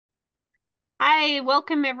Hi,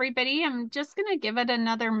 welcome everybody. I'm just going to give it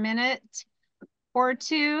another minute or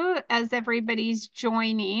two as everybody's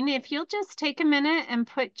joining. If you'll just take a minute and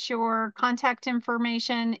put your contact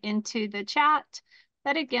information into the chat,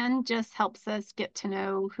 that again just helps us get to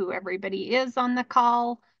know who everybody is on the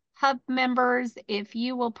call. Hub members, if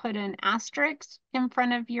you will put an asterisk in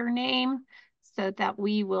front of your name so that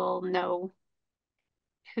we will know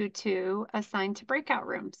who to assign to breakout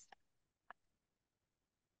rooms.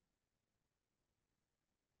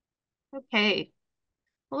 Okay.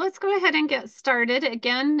 Well, let's go ahead and get started.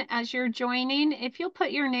 Again, as you're joining, if you'll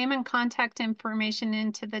put your name and contact information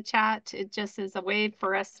into the chat, it just is a way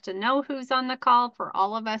for us to know who's on the call, for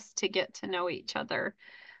all of us to get to know each other.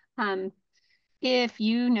 If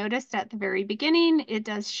you noticed at the very beginning, it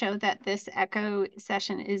does show that this echo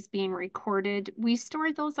session is being recorded. We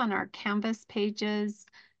store those on our Canvas pages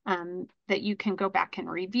that you can go back and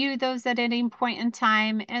review those at any point in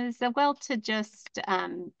time, as well to just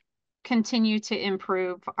continue to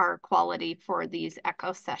improve our quality for these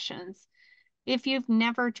echo sessions. If you've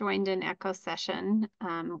never joined an echo session,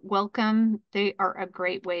 welcome. They are a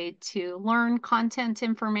great way to learn content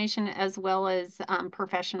information as well as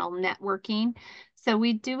professional networking. So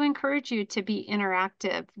we do encourage you to be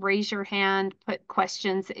interactive. Raise your hand, put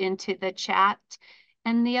questions into the chat.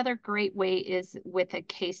 And the other great way is with a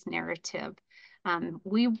case narrative.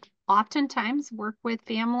 We oftentimes work with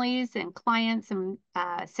families and clients and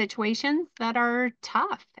situations that are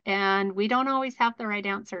tough, and we don't always have the right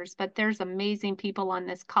answers, but there's amazing people on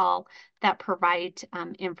this call that provide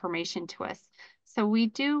information to us. So we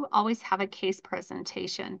do always have a case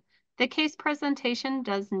presentation. The case presentation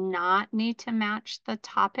does not need to match the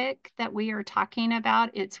topic that we are talking about.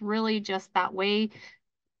 It's really just that way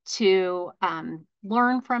to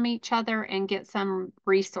learn from each other and get some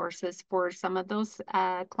resources for some of those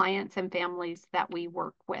clients and families that we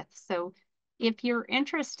work with. So if you're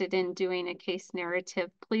interested in doing a case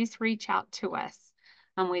narrative, please reach out to us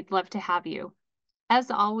and we'd love to have you.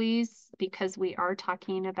 As always, because we are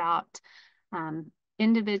talking about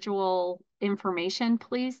individual information,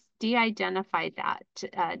 please de-identify that.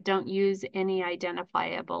 Don't use any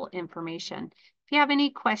identifiable information. If you have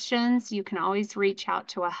any questions, you can always reach out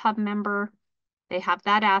to a hub member. They have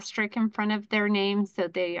that asterisk in front of their name, so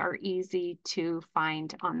they are easy to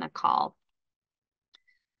find on the call.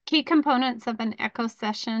 Key components of an echo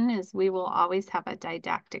session is we will always have a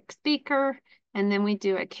didactic speaker, and then we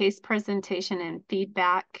do a case presentation and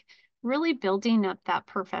feedback, really building up that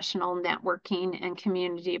professional networking and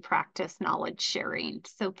community practice knowledge sharing.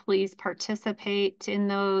 So please participate in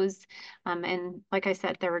those. And like I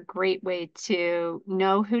said, they're a great way to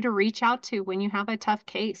know who to reach out to when you have a tough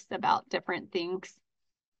case about different things.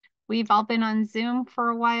 We've all been on Zoom for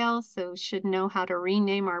a while, so should know how to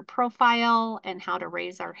rename our profile and how to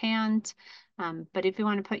raise our hand. But if you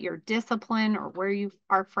want to put your discipline or where you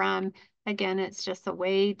are from, again, it's just a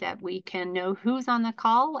way that we can know who's on the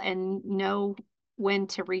call and know when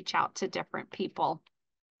to reach out to different people.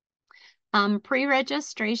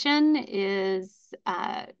 Pre-registration is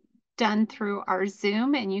done through our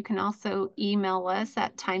Zoom, and you can also email us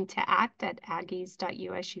at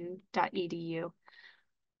timetoact@aggies.usu.edu.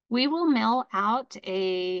 We will mail out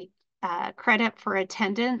a credit for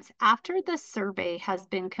attendance after the survey has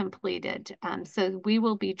been completed. So we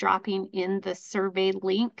will be dropping in the survey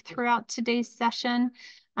link throughout today's session,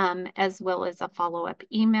 as well as a follow-up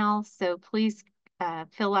email. So please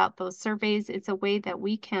fill out those surveys. It's a way that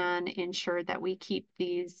we can ensure that we keep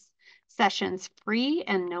these sessions free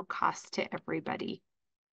and no cost to everybody.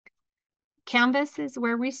 Canvas is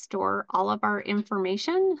where we store all of our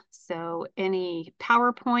information. So any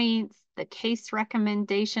PowerPoints, the case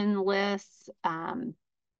recommendation lists,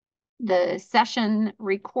 the session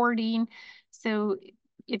recording. So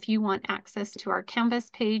if you want access to our Canvas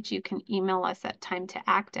page, you can email us at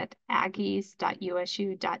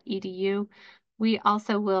timetoact@aggies.usu.edu. We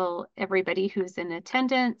also will, everybody who's in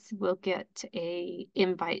attendance will get an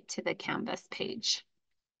invite to the Canvas page.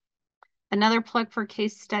 Another plug for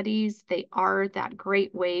case studies, they are that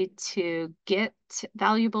great way to get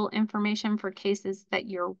valuable information for cases that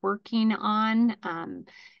you're working on.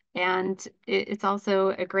 And it's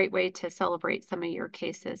also a great way to celebrate some of your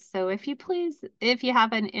cases. So if you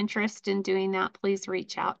have an interest in doing that, please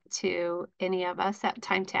reach out to any of us at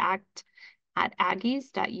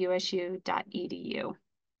timetoact@aggies.usu.edu.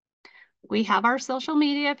 We have our social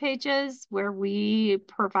media pages where we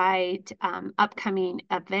provide upcoming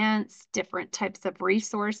events, different types of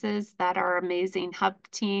resources that our amazing hub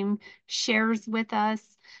team shares with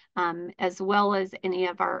us. as well as any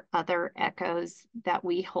of our other echoes that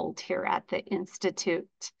we hold here at the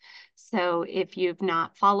Institute. So if you've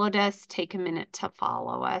not followed us, take a minute to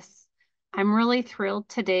follow us. I'm really thrilled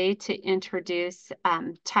today to introduce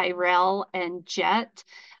Tyrel and Jett.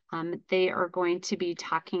 They are going to be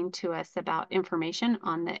talking to us about information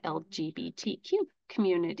on the LGBTQ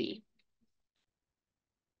community.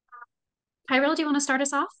 Tyrel, do you want to start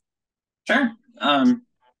us off? Sure.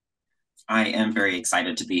 I am very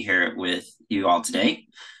excited to be here with you all today.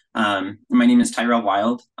 My name is Tyrel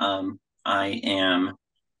Wilde. I am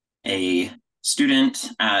a student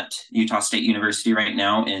at Utah State University right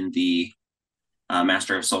now in the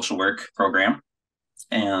Master of Social Work program.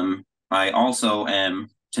 I also am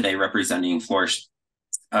today representing Flourish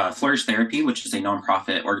Therapy, which is a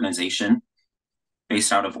nonprofit organization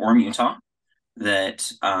based out of Orem, Utah, that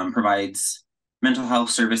provides mental health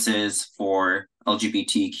services for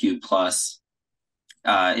LGBTQ plus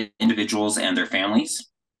individuals and their families.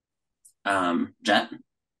 Jett?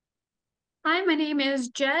 Hi, my name is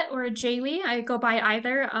Jett or Jaylee. I go by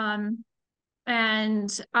either.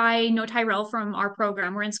 And I know Tyrel from our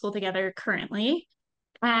program. We're in school together currently.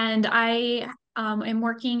 And I am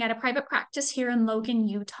working at a private practice here in Logan,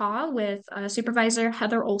 Utah with supervisor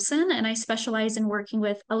Heather Olson, and I specialize in working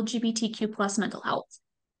with LGBTQ plus mental health.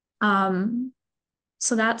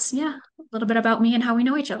 So that's, a little bit about me and how we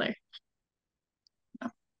know each other.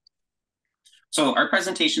 So our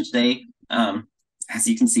presentation today, as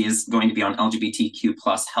you can see, is going to be on LGBTQ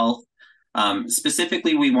plus health.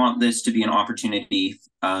 Specifically, we want this to be an opportunity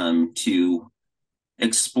to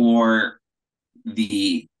explore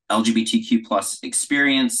the LGBTQ plus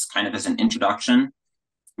experience kind of as an introduction.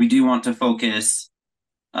 We do want to focus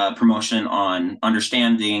promotion on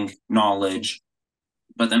understanding, knowledge,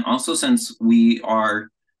 but then also, since we are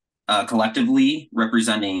collectively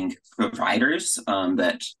representing providers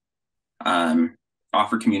that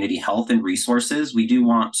offer community health and resources, we do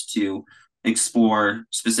want to explore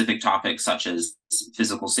specific topics such as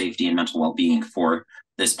physical safety and mental well-being for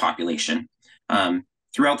this population.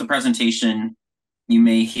 Throughout the presentation, you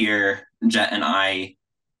may hear Jett and I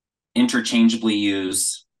interchangeably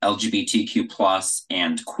use LGBTQ plus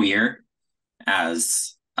and queer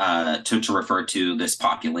as to refer to this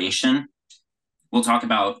population. We'll talk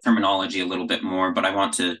about terminology a little bit more, but I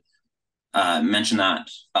want to mention that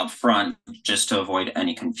up front just to avoid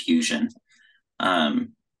any confusion.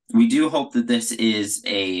 We do hope that this is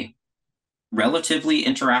a relatively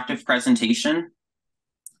interactive presentation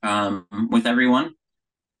with everyone.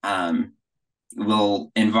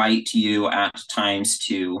 We'll invite you at times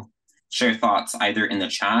to share thoughts either in the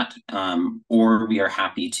chat or we are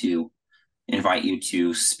happy to invite you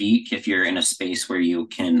to speak if you're in a space where you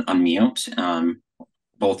can unmute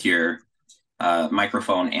both your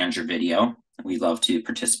microphone and your video. We'd love to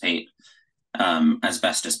participate as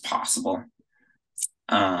best as possible.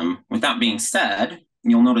 With that being said,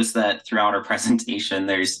 you'll notice that throughout our presentation,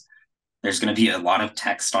 there's going to be a lot of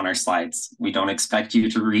text on our slides. We don't expect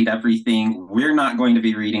you to read everything. We're not going to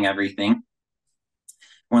be reading everything.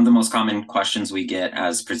 One of the most common questions we get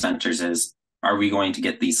as presenters is, are we going to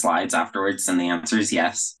get these slides afterwards? And the answer is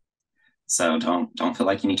yes. So don't feel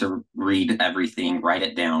like you need to read everything, write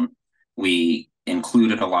it down. We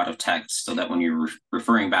included a lot of text so that when you're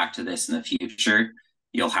referring back to this in the future,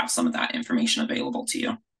 you'll have some of that information available to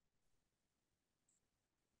you.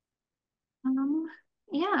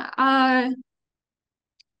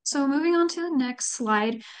 So moving on to the next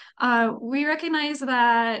slide, we recognize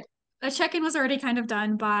that a check-in was already kind of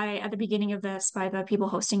done at the beginning of this by the people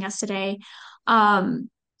hosting us today.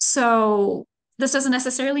 So this doesn't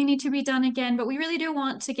necessarily need to be done again, but we really do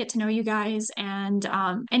want to get to know you guys and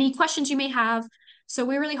any questions you may have. So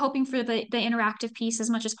we're really hoping for the interactive piece as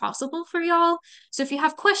much as possible for y'all. So if you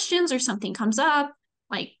have questions or something comes up,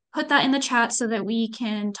 like put that in the chat so that we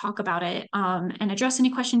can talk about it and address any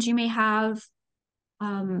questions you may have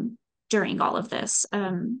during all of this.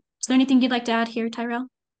 Is there anything you'd like to add here, Tyrel?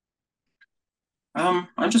 I'm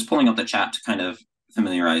just pulling up the chat to kind of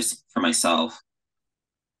familiarize for myself.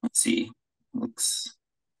 Let's see. Looks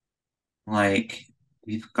like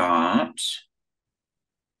we've got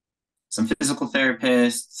some physical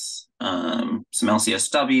therapists, some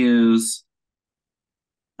LCSWs,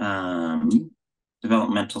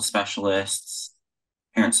 developmental specialists,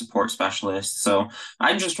 parent support specialists. So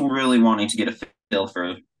I'm just really wanting to get a feel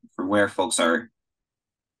for where folks are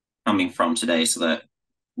coming from today so that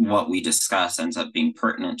what we discuss ends up being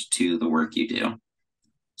pertinent to the work you do.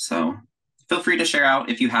 So feel free to share out,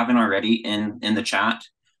 if you haven't already, in the chat,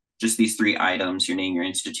 just these 3 items: your name, your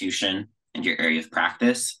institution, and your area of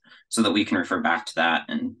practice, so that we can refer back to that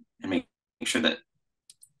and make sure that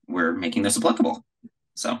we're making this applicable.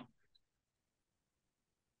 So.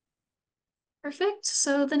 Perfect.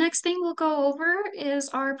 So the next thing we'll go over is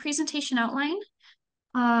our presentation outline.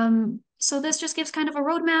 So this just gives kind of a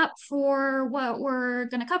roadmap for what we're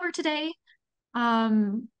going to cover today.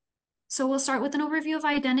 So we'll start with an overview of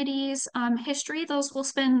identities, history. Those we'll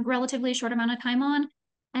spend relatively a short amount of time on.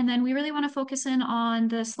 And then we really want to focus in on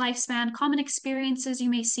this lifespan, common experiences you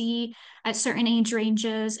may see at certain age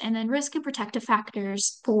ranges, and then risk and protective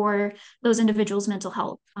factors for those individuals' mental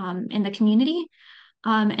health in the community.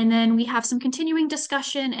 And then we have some continuing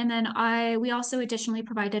discussion, and then we also additionally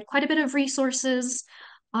provided quite a bit of resources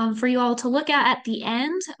for you all to look at the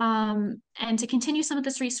end, and to continue some of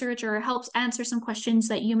this research or helps answer some questions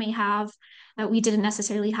that you may have that we didn't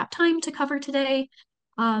necessarily have time to cover today.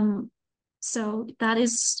 So that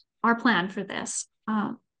is our plan for this.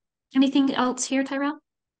 Anything else here, Tyrel?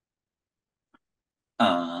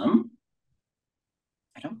 I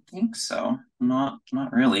don't think so. Not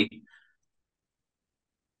really.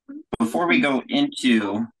 Before we go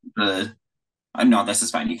into the, no, this is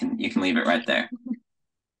fine. You can leave it right there.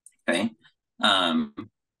 Okay. I'm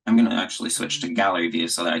going to actually switch to gallery view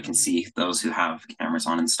so that I can see those who have cameras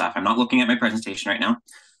on and stuff. I'm not looking at my presentation right now.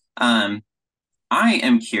 I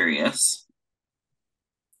am curious.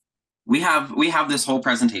 We have this whole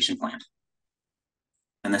presentation planned.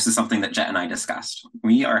 And this is something that Jett and I discussed.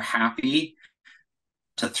 We are happy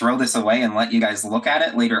to throw this away and let you guys look at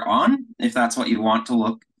it later on, if that's what you want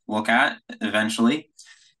to look at eventually,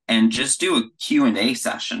 and just do a Q&A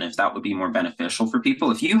session if that would be more beneficial for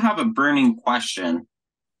people. If you have a burning question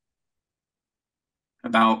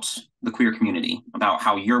about the queer community, about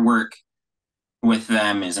how your work with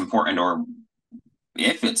them is important, or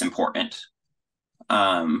if it's important,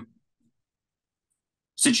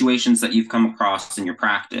 situations that you've come across in your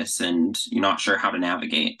practice and you're not sure how to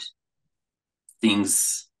navigate,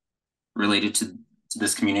 things related to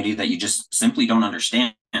this community that you just simply don't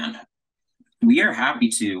understand, we are happy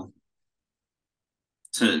to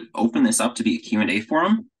open this up to be a Q&A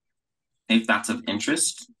forum if that's of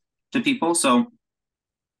interest to people. So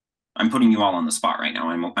I'm putting you all on the spot right now.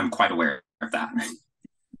 I'm quite aware of that.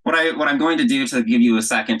 What I'm going to do to give you a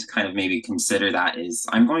second to kind of maybe consider that is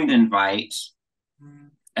I'm going to invite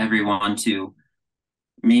everyone to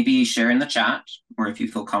maybe share in the chat, or if you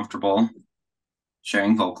feel comfortable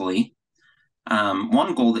sharing vocally,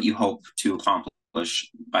 one goal that you hope to accomplish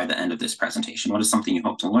by the end of this presentation. What is something you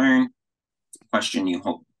hope to learn? A question you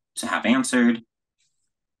hope to have answered?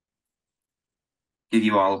 Give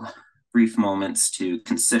you all brief moments to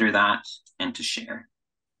consider that and to share.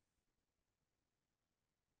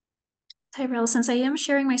 Tyrel, since I am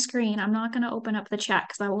sharing my screen, I'm not going to open up the chat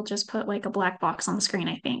because I will just put like a black box on the screen,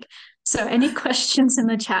 I think. So any questions in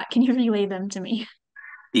the chat, can you relay them to me?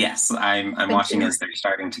 Yes, I'm watching as they're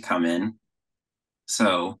starting to come in.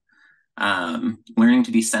 So learning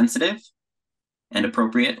to be sensitive and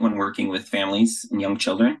appropriate when working with families and young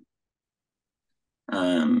children.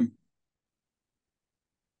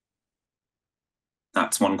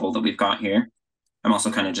 That's one goal that we've got here. I'm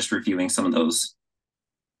also kind of just reviewing some of those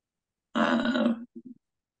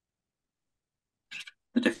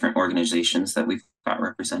the different organizations that we've got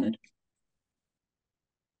represented.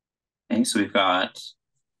 Okay, so we've got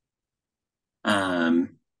one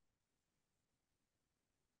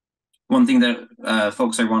thing that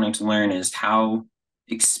folks are wanting to learn is how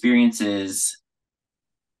experiences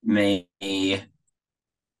may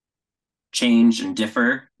change and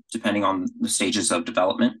differ depending on the stages of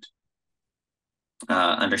development,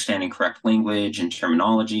 understanding correct language and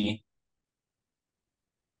terminology.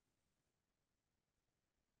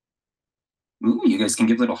 Ooh, you guys can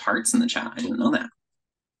give little hearts in the chat. I didn't know that.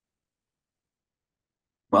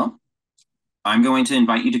 Well, I'm going to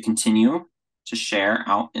invite you to continue to share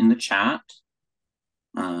out in the chat,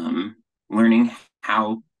 learning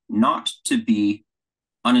how not to be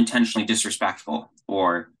unintentionally disrespectful,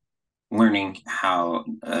 or learning how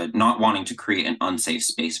not wanting to create an unsafe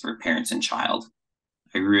space for parents and child.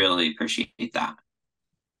 I really appreciate that.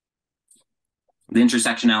 The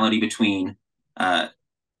intersectionality between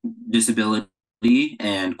disability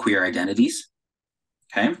and queer identities.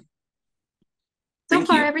 Okay. So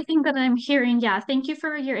far, everything that I'm hearing, yeah, thank you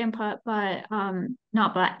for your input, but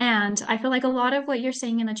and I feel like a lot of what you're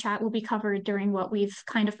saying in the chat will be covered during what we've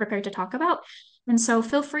kind of prepared to talk about. And so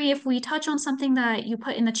feel free, if we touch on something that you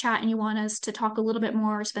put in the chat and you want us to talk a little bit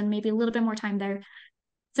more, spend maybe a little bit more time there,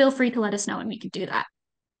 feel free to let us know and we can do that.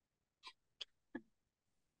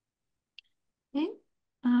 Okay.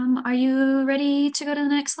 Are you ready to go to the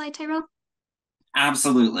next slide, Tyrel?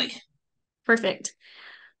 Absolutely. Perfect.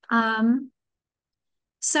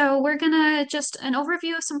 So we're gonna just an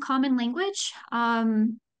overview of some common language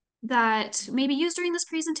that may be used during this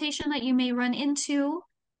presentation that you may run into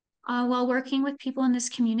while working with people in this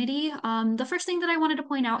community. The first thing that I wanted to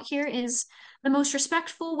point out here is the most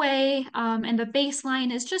respectful way and the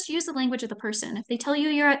baseline is just use the language of the person. If they tell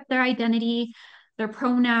you their identity, their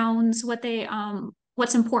pronouns,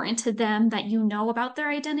 what's important to them that you know about their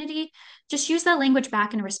identity, just use that language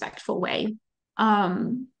back in a respectful way.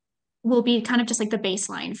 Will be kind of just like the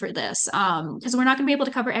baseline for this because we're not going to be able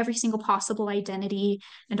to cover every single possible identity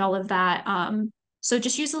and all of that. So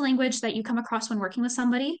just use the language that you come across when working with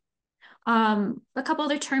somebody. A couple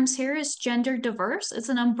other terms here is gender diverse. It's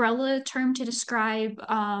an umbrella term to describe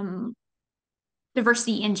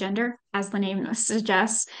diversity in gender, as the name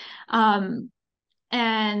suggests. And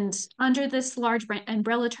under this large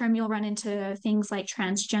umbrella term, you'll run into things like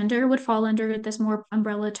transgender would fall under this more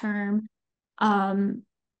umbrella term.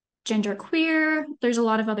 Gender queer, there's a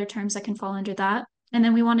lot of other terms that can fall under that. And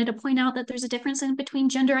then we wanted to point out that there's a difference in between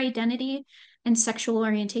gender identity and sexual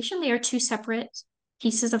orientation. They are two separate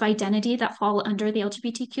pieces of identity that fall under the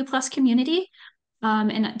LGBTQ plus community.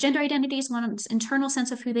 And gender identity is one's internal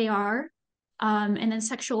sense of who they are. And then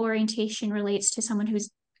sexual orientation relates to someone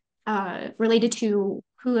who's related to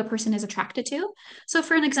who a person is attracted to. So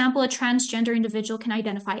for an example, a transgender individual can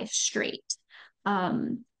identify as straight.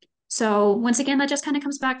 So once again, that just kind of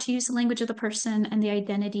comes back to use the language of the person and the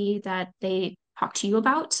identity that they talk to you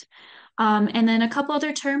about. And then a couple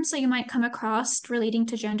other terms that you might come across relating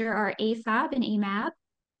to gender are AFAB and AMAB,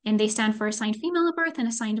 and they stand for assigned female at birth and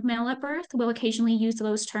assigned male at birth. We'll occasionally use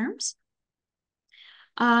those terms.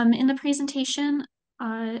 In the presentation,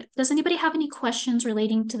 does anybody have any questions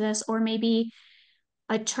relating to this or maybe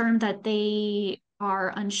a term that they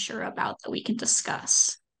are unsure about that we can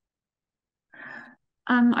discuss?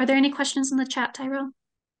 Are there any questions in the chat, Tyrel?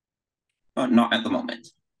 Not at the moment.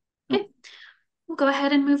 Okay, we'll go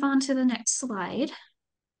ahead and move on to the next slide.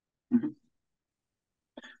 Mm-hmm.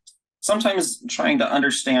 Sometimes trying to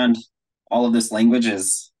understand all of this language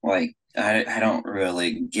is like, I don't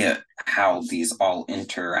really get how these all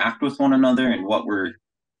interact with one another and what we're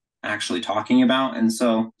actually talking about. And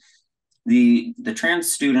so the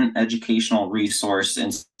Trans Student Educational Resource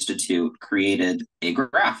Institute created a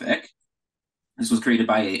graphic. This was created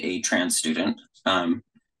by a trans student.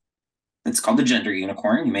 It's called the Gender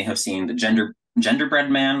Unicorn. You may have seen the Genderbread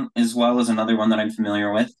Man as well as another one that I'm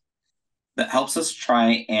familiar with that helps us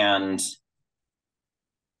try and,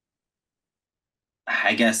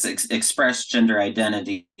 I guess, express gender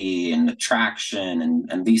identity and attraction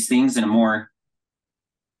and these things in a more,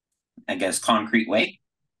 I guess, concrete way.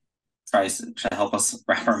 Tries to help us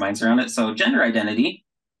wrap our minds around it. So gender identity,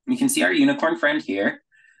 you can see our unicorn friend here.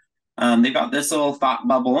 They've got this little thought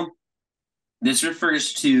bubble. This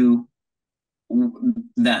refers to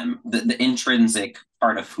them, the intrinsic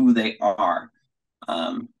part of who they are.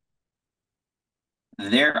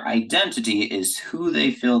 Their identity is who they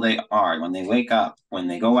feel they are when they wake up, when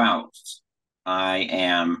they go out. I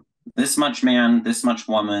am this much man, this much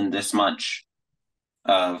woman, this much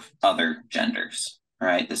of other genders,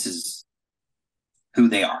 right? This is who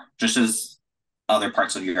they are, just as other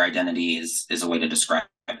parts of your identity is a way to describe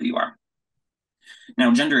who you are.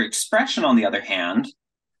 Now, gender expression, on the other hand,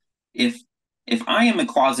 if I am a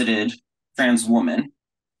closeted trans woman,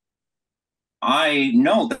 I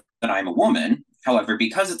know that I'm a woman. However,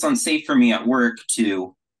 because it's unsafe for me at work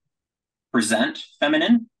to present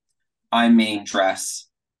feminine, I may dress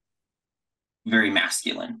very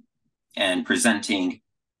masculine and presenting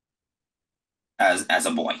as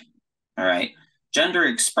a boy. All right. Gender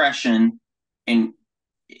expression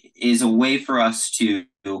is a way for us to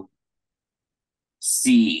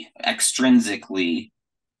see extrinsically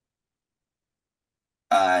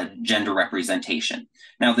gender representation.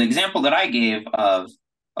 Now, the example that I gave of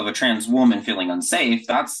a trans woman feeling unsafe,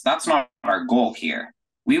 that's not our goal here.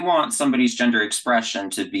 We want somebody's gender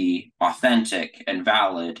expression to be authentic and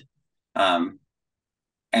valid,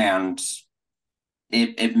 and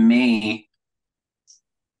it may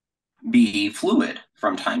be fluid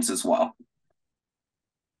from times as well.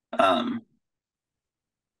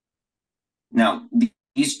 Now,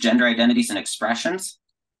 these gender identities and expressions,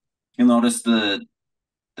 you'll notice the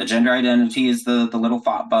gender identity is the little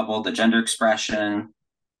thought bubble. The gender expression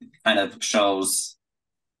kind of shows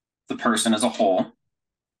the person as a whole.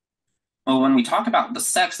 Well, when we talk about the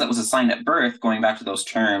sex that was assigned at birth, going back to those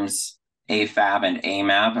terms, AFAB and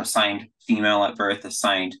AMAB, assigned female at birth,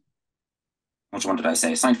 assigned, which one did I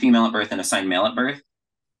say? Assigned female at birth and assigned male at birth.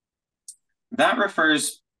 That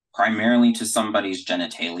refers primarily to somebody's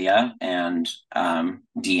genitalia and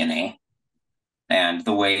DNA, and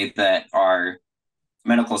the way that our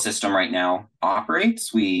medical system right now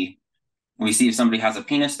operates. We see if somebody has a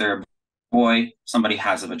penis, they're a boy. Somebody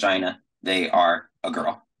has a vagina, they are a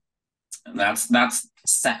girl. And that's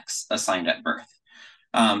sex assigned at birth.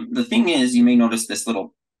 The thing is, you may notice this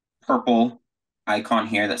little purple icon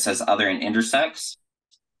here that says other and intersex.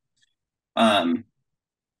 Our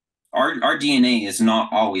DNA is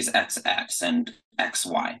not always XX and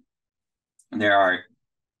XY. There are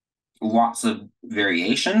lots of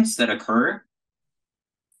variations that occur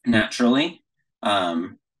naturally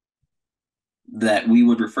that we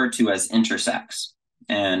would refer to as intersex.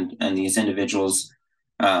 And these individuals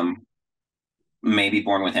may be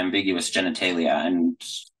born with ambiguous genitalia. And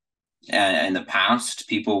in the past,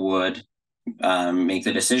 people would make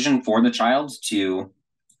the decision for the child to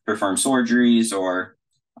perform surgeries or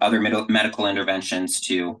other medical interventions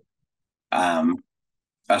to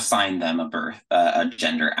assign them a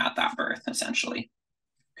gender at that birth, essentially.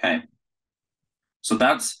 Okay. So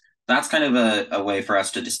that's kind of a way for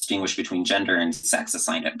us to distinguish between gender and sex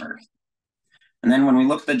assigned at birth. And then when we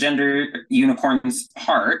look at the gender unicorn's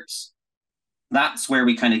hearts, that's where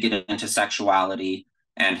we kind of get into sexuality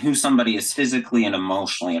and who somebody is physically and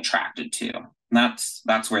emotionally attracted to.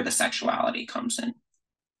 That's where the sexuality comes in.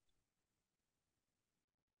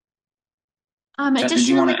 Jett, did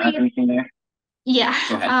you want to add anything there? Yeah.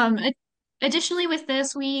 Go ahead. Additionally, with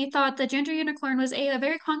this, we thought the gender unicorn was a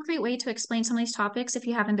very concrete way to explain some of these topics if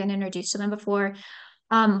you haven't been introduced to them before.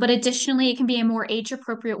 But additionally, it can be a more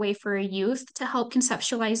age-appropriate way for a youth to help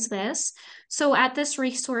conceptualize this. So at this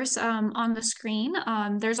resource on the screen,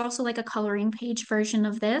 there's also like a coloring page version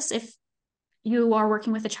of this. If you are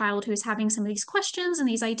working with a child who's having some of these questions and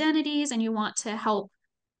these identities, and you want to help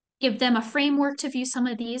give them a framework to view some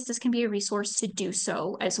of these, this can be a resource to do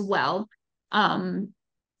so as well.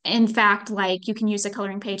 In fact, like you can use a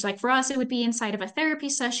coloring page. Like for us, it would be inside of a therapy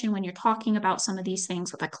session when you're talking about some of these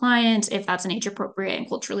things with a client, if that's an age appropriate and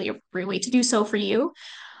culturally appropriate way to do so for you.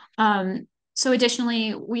 So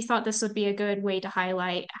additionally, we thought this would be a good way to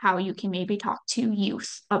highlight how you can maybe talk to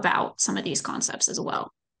youth about some of these concepts as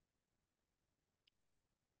well.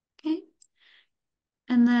 Okay.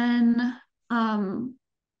 And then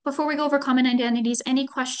before we go over common identities, any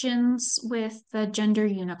questions with the gender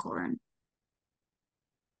unicorn?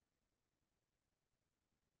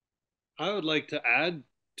 I would like to add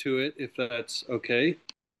to it if that's okay.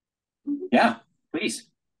 Yeah, please.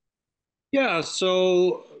 Yeah,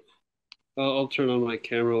 so I'll turn on my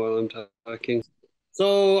camera while I'm talking.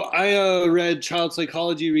 So I read child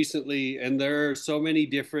psychology recently, and there are so many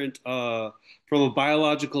different, from a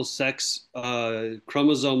biological sex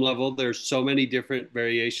chromosome level, there's so many different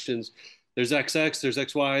variations. There's XX, there's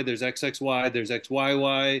XY, there's XXY, there's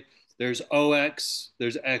XYY, there's OX,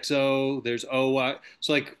 there's XO, there's OY.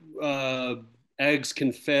 So like eggs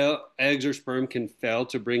or sperm can fail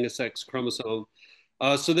to bring a sex chromosome.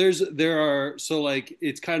 So like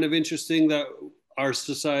it's kind of interesting that our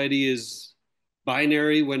society is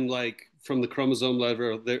binary when like from the chromosome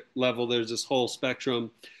level there's this whole spectrum,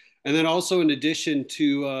 and then also in addition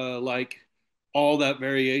to like all that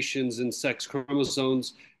variations in sex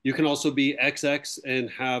chromosomes, you can also be XX and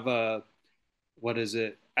have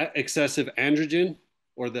excessive androgen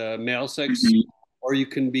or the male sex, or you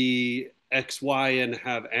can be XY and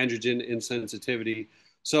have androgen insensitivity.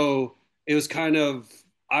 So it was kind of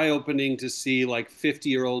eye-opening to see like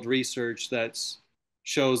 50-year-old research that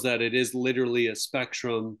shows that it is literally a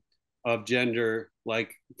spectrum of gender.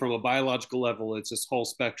 Like from a biological level, it's this whole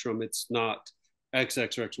spectrum. It's not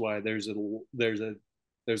XX or XY.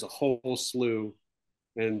 There's a whole slew,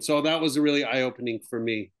 and so that was really eye-opening for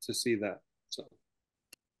me to see that. So,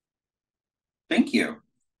 thank you.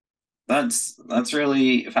 That's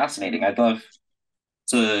really fascinating. I'd love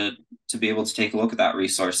to be able to take a look at that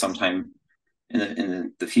resource sometime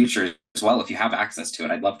in the future as well. If you have access to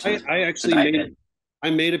it, I'd love to. I actually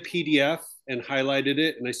made a PDF and highlighted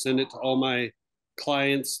it, and I send it to all my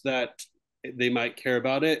clients that they might care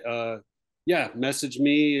about it. Yeah, message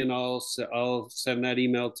me, and I'll send that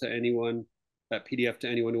email to anyone, that PDF to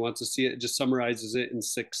anyone who wants to see it. It just summarizes it in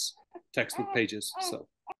 6 textbook pages. So,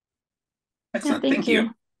 excellent. Thank you.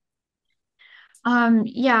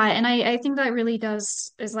 Yeah, and I think that really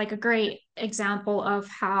is like a great example of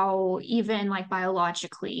how even like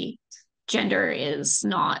biologically gender is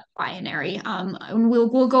not binary. And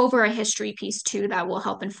we'll go over a history piece too that will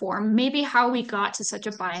help inform maybe how we got to such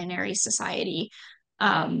a binary society,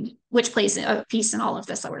 which plays a piece in all of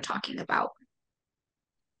this that we're talking about.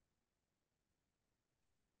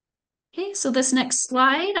 Okay, so this next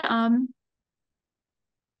slide,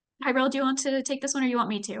 Tyrel, do you want to take this one or you want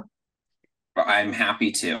me to? I'm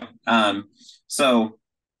happy to. So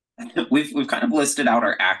we've kind of listed out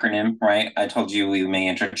our acronym, right? I told you we may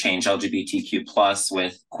interchange LGBTQ plus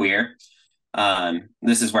with queer.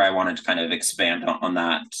 This is where I wanted to kind of expand on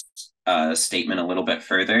that statement a little bit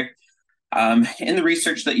further. In the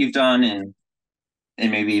research that you've done and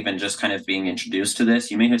maybe even just kind of being introduced to this,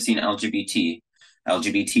 you may have seen LGBT,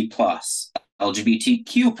 LGBT plus,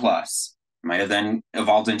 LGBTQ plus, might have then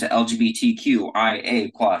evolved into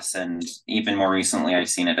LGBTQIA plus, and even more recently, I've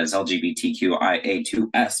seen it as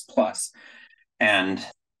LGBTQIA2S plus. And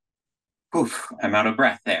I'm out of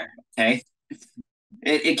breath there, okay?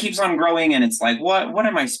 It keeps on growing, and it's like, what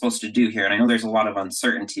am I supposed to do here? And I know there's a lot of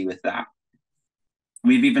uncertainty with that.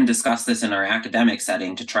 We've even discussed this in our academic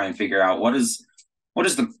setting to try and figure out what is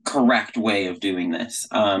the correct way of doing this.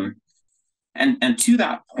 And to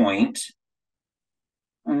that point,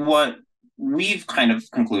 what we've kind of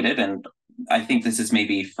concluded, and I think this is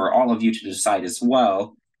maybe for all of you to decide as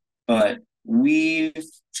well, but we've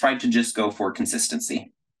tried to just go for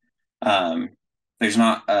consistency. There's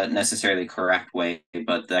not a necessarily correct way,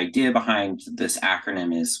 but the idea behind this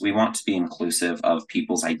acronym is we want to be inclusive of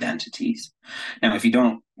people's identities. Now, if you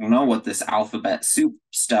don't know what this alphabet soup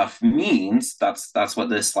stuff means, that's what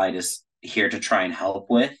this slide is here to try and help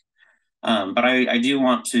with. But I do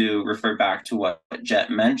want to refer back to what Jett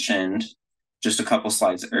mentioned just a couple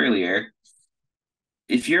slides earlier.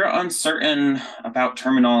 If you're uncertain about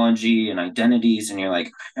terminology and identities and you're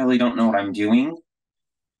like, I really don't know what I'm doing,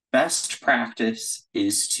 best practice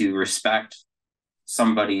is to respect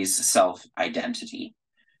somebody's self-identity.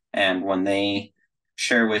 And when they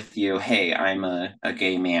share with you, hey, I'm a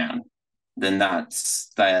gay man, then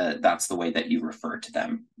that's the way that you refer to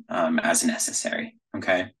them as necessary,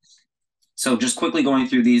 okay? So just quickly going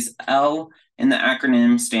through these, L in the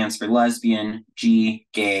acronym stands for lesbian, G,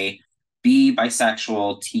 gay, B,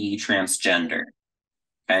 bisexual, T, transgender.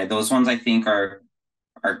 Okay, those ones I think are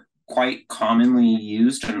quite commonly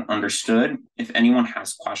used and understood. If anyone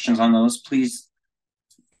has questions on those, please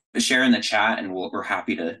share in the chat and we're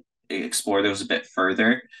happy to explore those a bit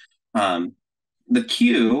further. The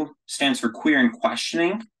Q stands for queer and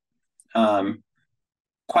questioning.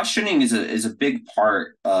 Questioning is a big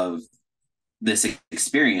part of this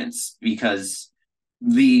experience because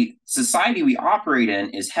the society we operate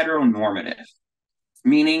in is heteronormative,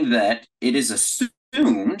 meaning that it is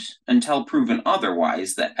assumed until proven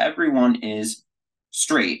otherwise that everyone is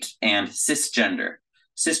straight and cisgender.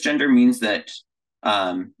 Cisgender means that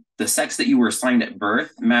the sex that you were assigned at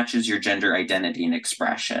birth matches your gender identity and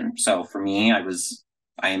expression. So for me, I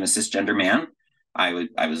am a cisgender man.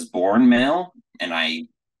 I was born male and I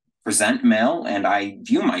present male and I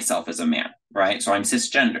view myself as a man, right? So I'm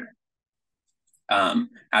cisgender,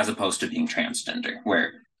 as opposed to being transgender,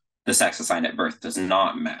 where the sex assigned at birth does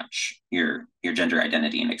not match your gender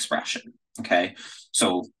identity and expression, okay?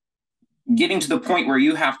 So getting to the point where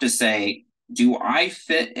you have to say, do I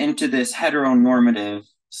fit into this heteronormative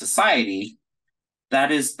society?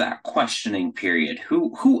 That is that questioning period.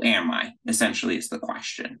 Who am I, essentially, is the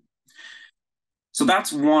question. So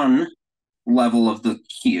that's one level of the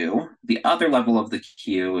Q. The other level of the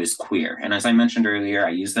Q is queer. And as I mentioned earlier, I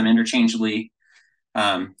use them interchangeably.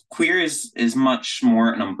 Queer is much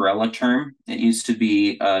more an umbrella term. It used to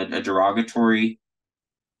be a derogatory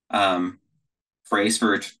phrase for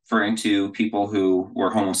referring to people who were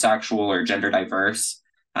homosexual or gender diverse.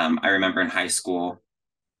 I remember in high school,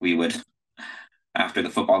 we would, after the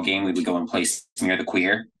football game, we would go and play Smear the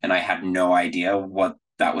Queer, and I had no idea what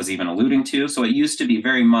that was even alluding to. So it used to be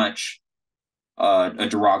very much a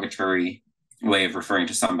derogatory way of referring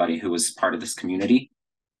to somebody who was part of this community.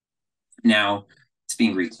 Now it's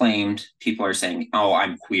being reclaimed. People are saying, oh,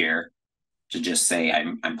 I'm queer, to just say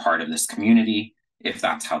I'm part of this community, if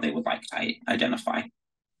that's how they would like to identify.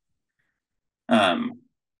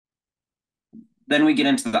 Then we get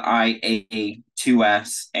into the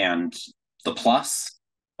IA2S and the plus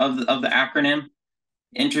of the acronym.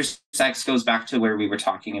 Intersex goes back to where we were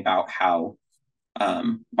talking about how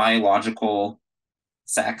biological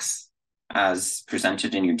sex as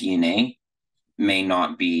presented in your DNA may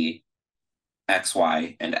not be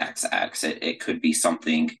XY and XX. It could be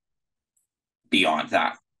something beyond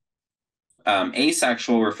that.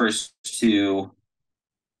 Asexual refers to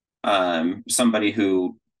somebody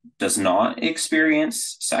who does not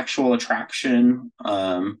experience sexual attraction,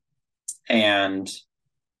 and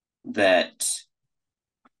that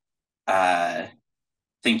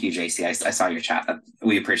thank you, JC. I saw your chat.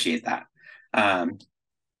 We appreciate that.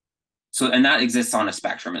 And that exists on a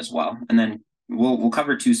spectrum as well. And then we'll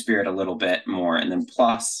cover two-spirit a little bit more. And then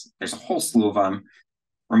plus, there's a whole slew of them.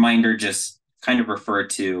 Reminder, just kind of refer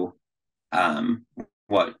to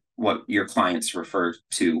what what your clients refer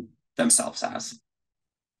to themselves as.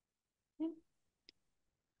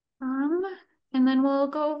 And then we'll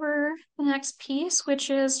go over the next piece, which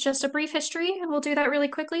is just a brief history. And we'll do that really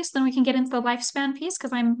quickly so then we can get into the lifespan piece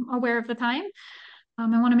because I'm aware of the time. I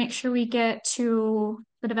want to make sure we get to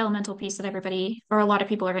the developmental piece that everybody or a lot of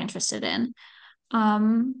people are interested in.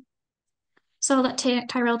 So let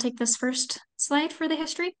Tyrel take this first slide for the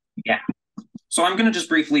history. Yeah. So I'm going to just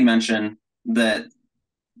briefly mention that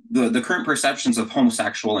the current perceptions of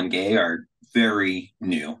homosexual and gay are very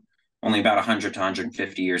new, only about 100 to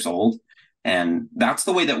 150 years old. And that's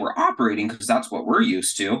the way that we're operating because that's what we're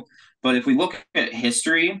used to. But if we look at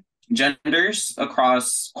history, genders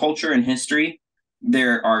across culture and history,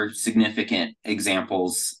 there are significant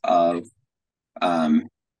examples of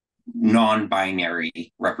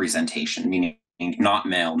non-binary representation, meaning not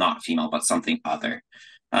male, not female, but something other.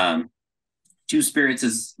 Two spirits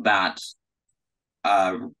is that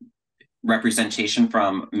representation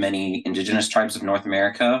from many indigenous tribes of North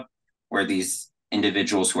America, where these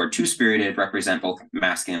individuals who are two-spirited represent both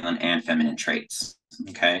masculine and feminine traits.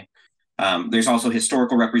 Okay. There's also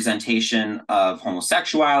historical representation of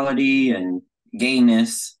homosexuality and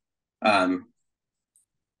gayness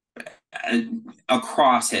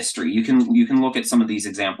across history. You can look at some of these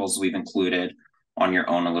examples we've included on your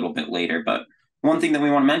own a little bit later. But one thing that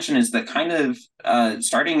we want to mention is that kind of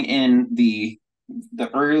starting in the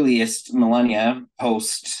earliest millennia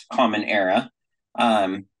post Common Era,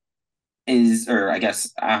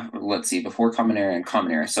 let's see, before Common Era and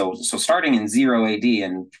Common Era. So starting in 0 AD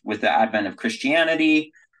and with the advent of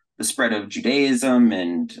Christianity, the spread of Judaism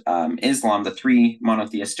and Islam, the three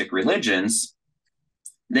monotheistic religions,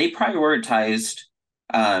 they prioritized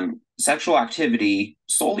sexual activity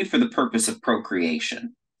solely for the purpose of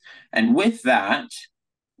procreation. And with that,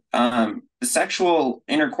 the sexual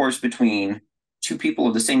intercourse between two people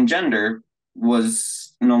of the same gender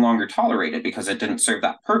was no longer tolerated because it didn't serve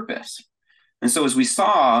that purpose. And so as we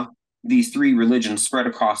saw these three religions spread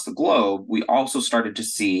across the globe, we also started to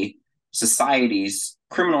see societies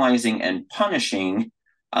criminalizing and punishing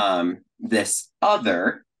this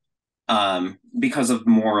other because of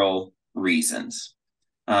moral reasons.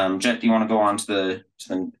 Jett, do you want to go on to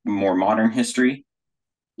the more modern history?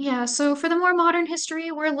 Yeah, so for the more modern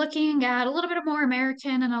history, we're looking at a little bit more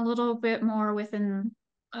American and a little bit more within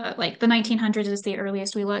like the 1900s is the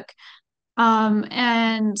earliest we look.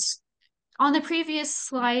 And on the previous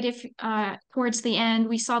slide, if towards the end,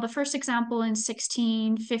 we saw the first example in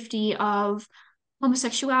 1650 of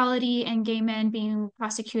homosexuality and gay men being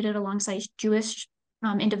prosecuted alongside Jewish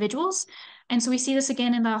individuals. And so we see this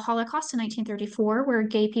again in the Holocaust in 1934, where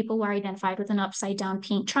gay people were identified with an upside down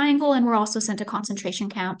pink triangle and were also sent to concentration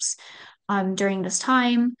camps during this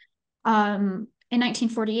time. In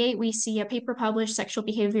 1948, we see a paper published, Sexual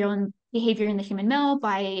Behavior in the Human Male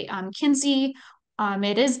by Kinsey.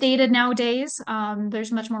 It is dated nowadays.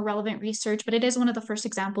 There's much more relevant research, but it is one of the first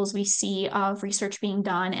examples we see of research being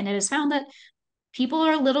done. And it is found that people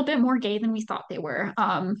are a little bit more gay than we thought they were.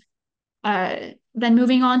 Then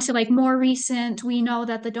moving on to like more recent, we know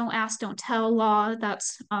that the don't ask, don't tell law,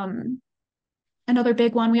 that's another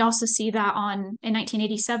big one. We also see that in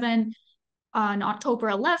 1987, on October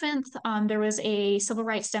 11th, there was a civil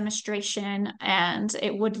rights demonstration, and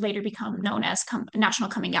it would later become known as National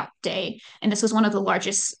Coming Out Day. And this was one of the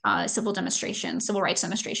largest civil rights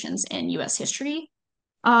demonstrations in US history.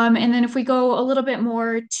 And then if we go a little bit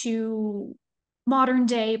more to modern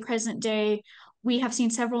day, present day, we have seen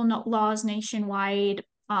several laws nationwide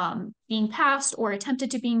being passed or attempted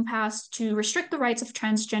to being passed to restrict the rights of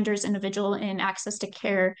transgenders individual in access to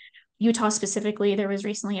care. Utah specifically, there was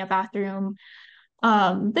recently a bathroom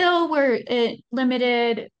bill where it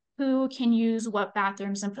limited who can use what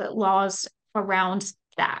bathrooms and put laws around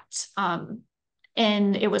that.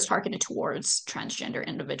 And it was targeted towards transgender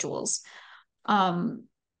individuals.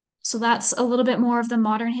 So that's a little bit more of the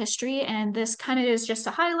modern history. And this kind of is just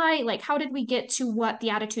to highlight, like, how did we get to what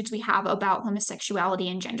the attitudes we have about homosexuality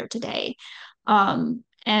and gender today? And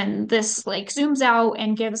this like zooms out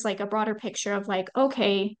and gives like a broader picture of like,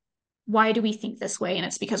 okay, why do we think this way? And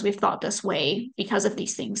it's because we've thought this way because of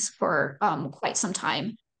these things for quite some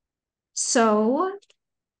time. So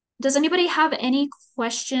does anybody have any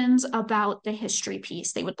questions about the history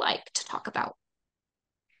piece they would like to talk about?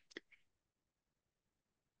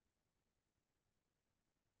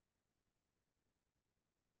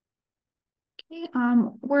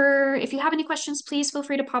 If you have any questions, please feel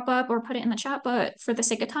free to pop up or put it in the chat, but for the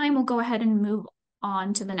sake of time, we'll go ahead and move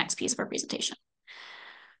on to the next piece of our presentation.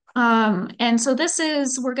 And so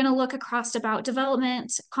we're going to look across about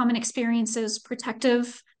development, common experiences,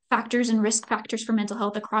 protective factors and risk factors for mental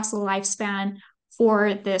health across the lifespan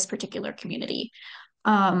for this particular community.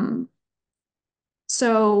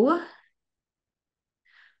 So,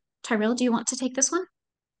 Tyrel, do you want to take this one?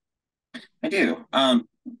 I do.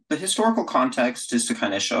 The historical context is to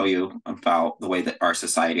kind of show you about the way that our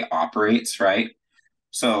society operates, right?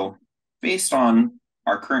 So, based on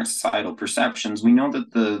our current societal perceptions, we know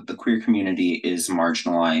that the queer community is a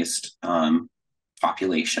marginalized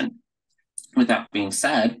population. With that being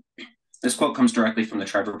said, this quote comes directly from the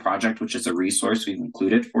Trevor Project, which is a resource we've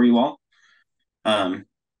included for you all.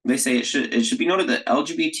 They say it should be noted that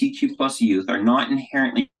LGBTQ plus youth are not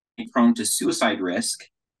inherently prone to suicide risk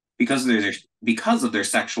because of their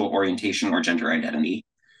sexual orientation or gender identity,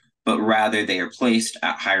 but rather they are placed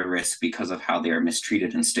at higher risk because of how they are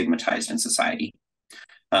mistreated and stigmatized in society.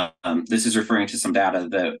 This is referring to some data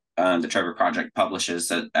that the Trevor Project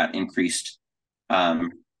publishes at increased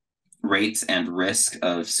rates and risk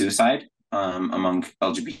of suicide among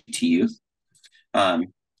LGBT youth.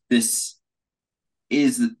 This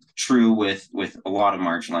is true with a lot of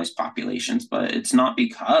marginalized populations, but it's not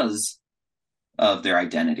because of their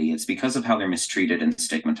identity. It's because of how they're mistreated and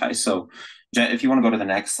stigmatized. So, Jett, if you want to go to the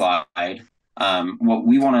next slide, what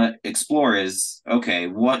we want to explore is, okay,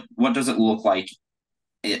 what does it look like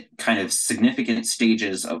at kind of significant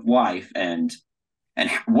stages of life, and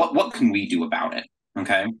what can we do about it?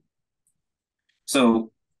 Okay.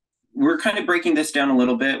 So we're kind of breaking this down a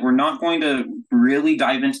little bit. We're not going to really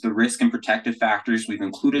dive into the risk and protective factors. We've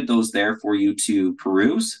included those there for you to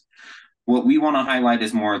peruse. What we want to highlight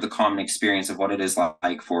is more of the common experience of what it is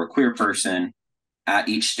like for a queer person at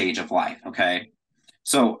each stage of life, okay?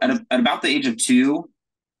 So at about the age of 2,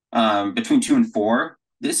 between 2 and 4,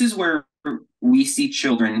 this is where we see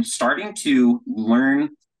children starting to learn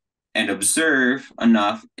and observe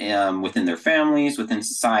enough within their families, within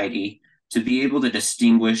society, to be able to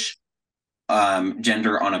distinguish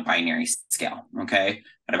gender on a binary scale, okay?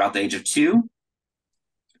 At about the age of 2,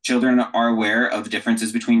 children are aware of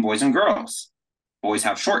differences between boys and girls. Boys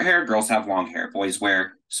have short hair, girls have long hair. Boys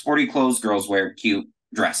wear sporty clothes, girls wear cute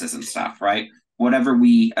dresses and stuff, right? Whatever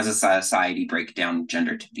we as a society break down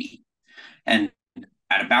gender to be. And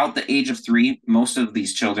at about the age of 3, most of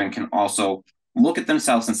these children can also look at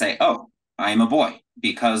themselves and say, oh, I'm a boy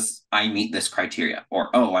because I meet this criteria, or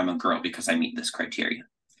oh, I'm a girl because I meet this criteria.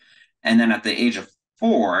 And then at the age of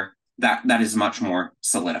 4, that is much more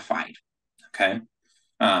solidified, okay?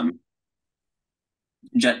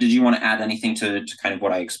 Jett, did you want to add anything to kind of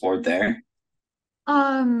what I explored there?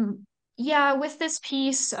 Yeah, with this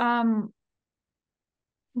piece,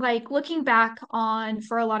 like looking back on,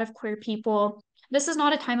 for a lot of queer people, this is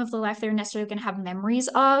not a time of the life they're necessarily going to have memories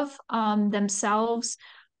of themselves,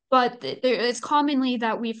 but it's commonly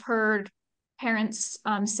that we've heard parents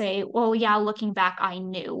say, well, yeah, looking back, I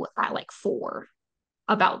knew at like 4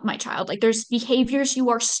 about my child. Like there's behaviors you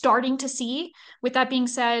are starting to see. With that being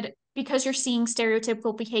said, because you're seeing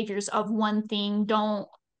stereotypical behaviors of one thing, don't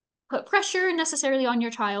put pressure necessarily on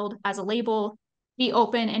your child as a label. Be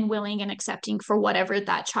open and willing and accepting for whatever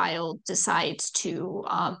that child decides to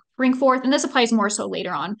bring forth. And this applies more so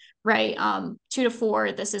later on, right? 2 to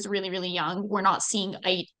 4, this is really, really young. We're not seeing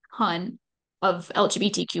a ton of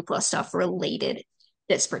LGBTQ plus stuff related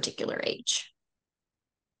this particular age.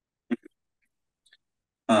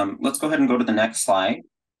 Let's go ahead and go to the next slide.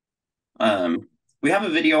 We have a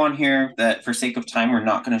video on here that, for sake of time, we're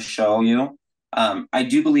not going to show you. I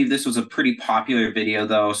do believe this was a pretty popular video,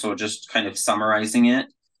 though, so just kind of summarizing it.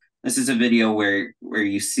 This is a video where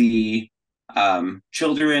you see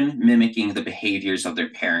children mimicking the behaviors of their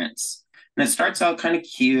parents. And it starts out kind of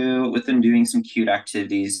cute with them doing some cute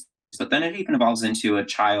activities, but then it even evolves into a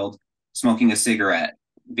child smoking a cigarette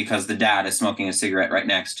because the dad is smoking a cigarette right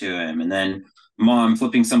next to him. And then mom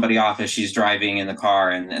flipping somebody off as she's driving in the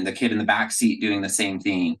car, and the kid in the back seat doing the same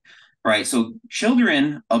thing, right? So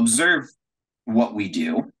children observe what we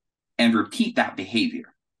do and repeat that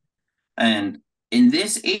behavior. And in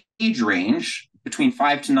this age range, between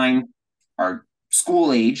 5 to 9, our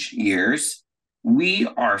school age years, we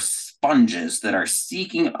are sponges that are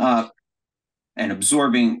seeking up and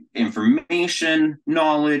absorbing information,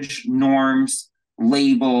 knowledge, norms,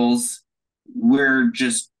 labels. We're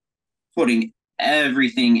just putting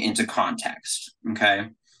everything into context, okay?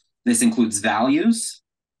 This includes values,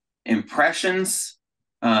 impressions,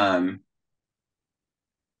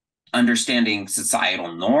 understanding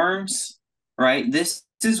societal norms, right? This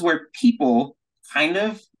is where people kind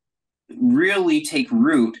of really take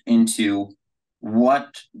root into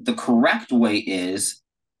what the correct way is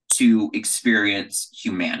to experience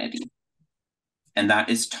humanity. And that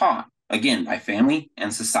is taught, again, by family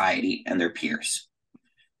and society and their peers.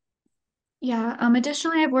 Yeah.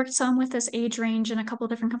 Additionally, I've worked some with this age range in a couple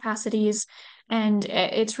different capacities, and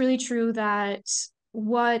it's really true that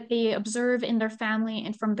what they observe in their family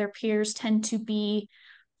and from their peers tend to be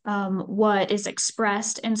what is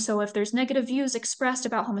expressed. And so if there's negative views expressed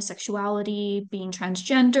about homosexuality, being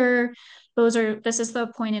transgender, this is the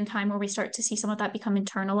point in time where we start to see some of that become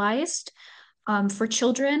internalized for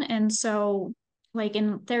children. And so, like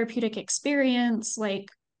in therapeutic experience, like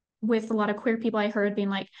with a lot of queer people, I heard being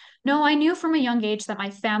like, no, I knew from a young age that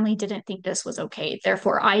my family didn't think this was okay.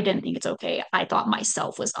 Therefore, I didn't think it's okay. I thought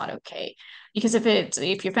myself was not okay. Because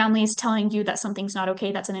if your family is telling you that something's not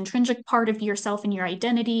okay, that's an intrinsic part of yourself and your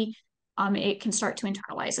identity. It can start to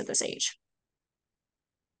internalize at this age.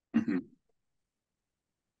 Mm-hmm.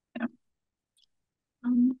 Yeah.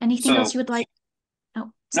 Anything else you would like?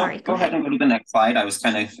 Oh, sorry. No, go ahead and go to the next slide. I was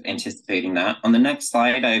kind of anticipating that. On the next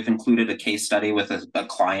slide, I've included a case study with a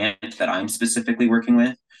client that I'm specifically working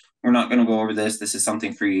with. We're not going to go over this. This is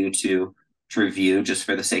something for you to review just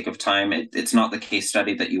for the sake of time. It's not the case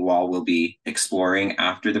study that you all will be exploring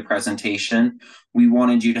after the presentation. We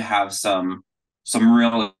wanted you to have some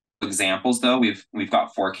real examples, though. We've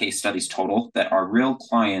got 4 case studies total that are real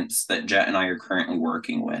clients that Jett and I are currently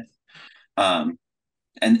working with.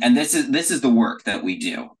 And this is the work that we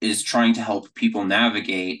do, is trying to help people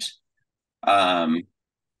navigate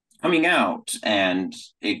coming out and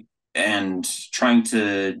trying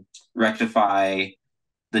to rectify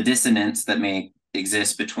the dissonance that may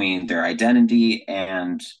exist between their identity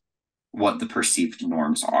and what the perceived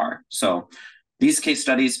norms are. So these case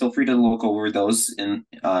studies, feel free to look over those in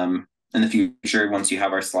the future once you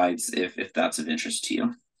have our slides, if that's of interest to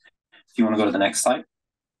you. If you want to go to the next slide.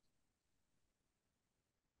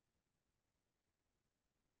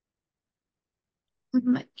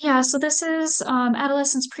 Yeah, so this is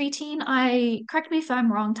adolescence, preteen. Correct me if I'm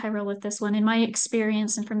wrong, Tyrel, with this one. In my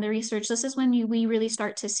experience and from the research, this is when we really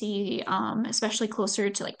start to see, especially closer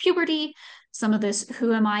to like puberty, some of this,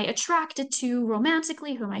 who am I attracted to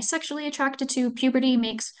romantically? Who am I sexually attracted to? Puberty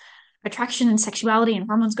makes attraction and sexuality and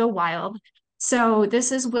hormones go wild. So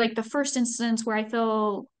this is like the first instance where I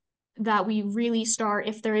feel that we really start,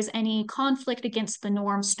 if there is any conflict against the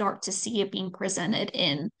norm, start to see it being presented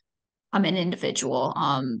in an individual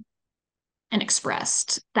and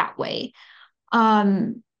expressed that way.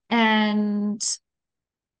 And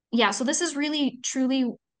yeah, so this is really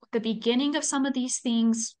truly the beginning of some of these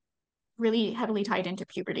things, really heavily tied into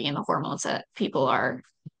puberty and the hormones that people are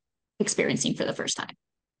experiencing for the first time.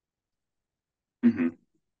 Mm-hmm.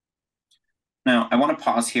 Now, I want to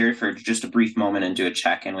pause here for just a brief moment and do a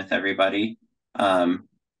check-in with everybody.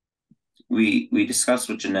 We discussed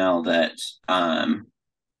with Janelle that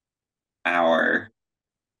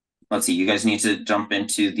let's see, you guys need to jump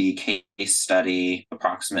into the case study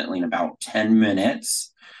approximately in about 10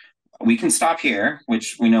 minutes. We can stop here,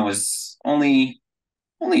 which we know is only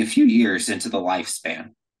a few years into the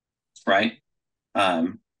lifespan, right?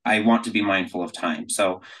 I want to be mindful of time.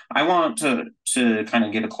 So I want to kind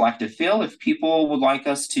of get a collective feel. If people would like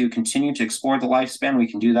us to continue to explore the lifespan, we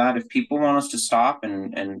can do that. If people want us to stop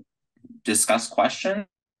and discuss questions,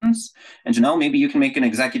 and Janelle, maybe you can make an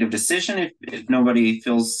executive decision if nobody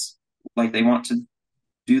feels like they want to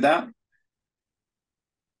do that.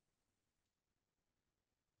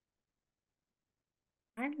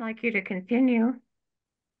 I'd like you to continue.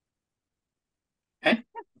 Okay.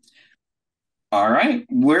 All right,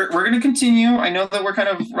 we're going to continue. I know that we're kind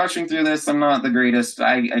of rushing through this. I'm not the greatest.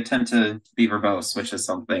 I tend to be verbose, which is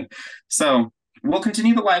something. So we'll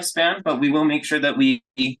continue the lifespan, but we will make sure that we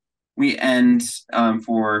end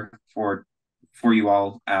for you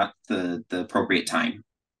all at the appropriate time.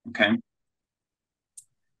 Okay.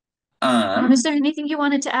 Is there anything you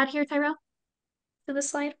wanted to add here, Tyrel, to the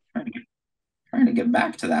slide? Trying to get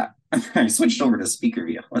back to that. I switched over to speaker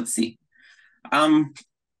view. Let's see.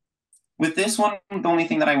 With this one, the only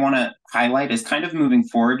thing that I want to highlight is kind of moving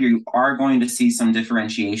forward, you are going to see some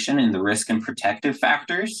differentiation in the risk and protective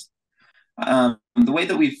factors. The way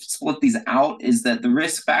that we've split these out is that the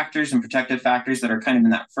risk factors and protective factors that are kind of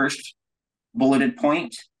in that first bulleted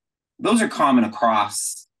point, those are common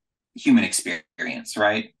across human experience,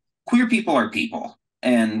 right? Queer people are people.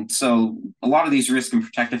 And so a lot of these risk and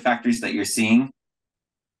protective factors that you're seeing,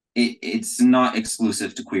 it's not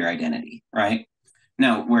exclusive to queer identity, right?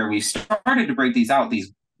 Now, where we started to break these out,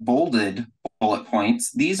 these bolded bullet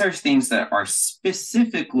points, these are things that are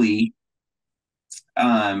specifically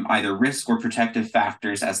either risk or protective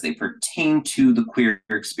factors as they pertain to the queer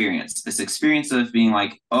experience. This experience of being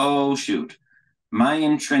like, oh, shoot, my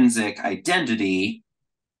intrinsic identity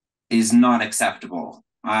is not acceptable.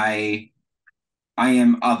 I I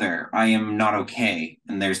am other, I am not okay.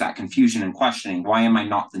 And there's that confusion and questioning, why am I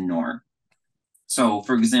not the norm? So,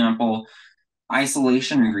 for example,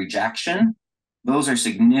 isolation and rejection, those are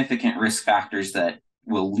significant risk factors that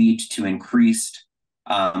will lead to increased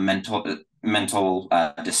mental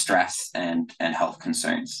distress and health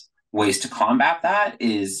concerns. Ways to combat that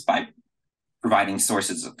is by providing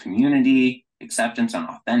sources of community, acceptance, and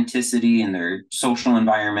authenticity in their social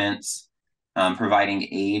environments, providing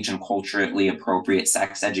age and culturally appropriate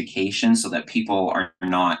sex education so that people are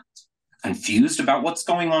not confused about what's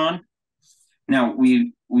going on. Now,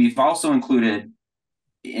 we've also included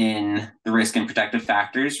in the risk and protective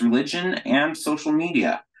factors religion and social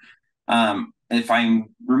media. If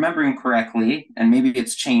I'm remembering correctly, and maybe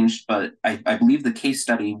it's changed, but I believe the case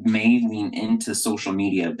study may lean into social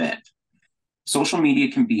media a bit. Social media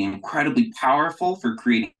can be incredibly powerful for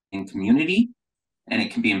creating community, and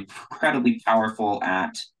it can be incredibly powerful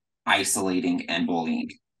at isolating and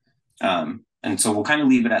bullying. And so we'll kind of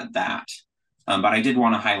leave it at that. But I did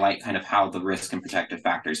want to highlight kind of how the risk and protective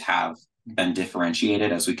factors have been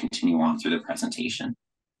differentiated as we continue on through the presentation.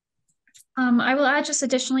 I will add just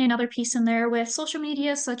additionally another piece in there with social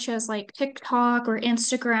media, such as like TikTok or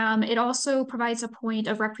Instagram. It also provides a point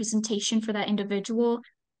of representation for that individual.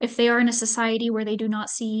 If they are in a society where they do not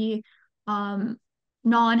see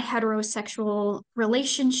non-heterosexual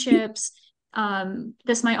relationships,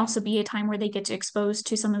 this might also be a time where they get to expose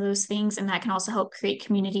to some of those things, and that can also help create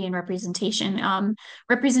community and representation.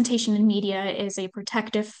 Representation in media is a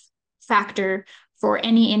protective factor for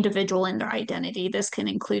any individual in their identity. This can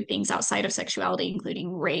include things outside of sexuality,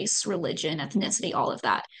 including race, religion, ethnicity, all of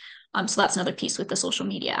that. So that's another piece with the social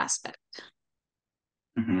media aspect.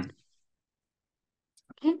 Mm-hmm.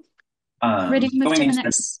 Okay. Ready to move to the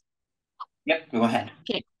next? Yep, go ahead.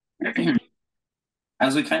 Okay.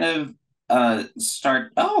 As we kind of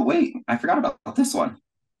start, oh wait, I forgot about this one.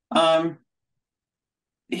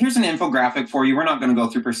 Here's an infographic for you. We're not going to go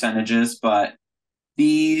through percentages, but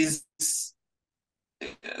these,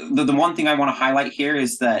 the one thing I want to highlight here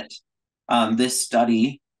is that this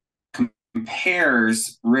study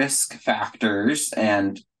compares risk factors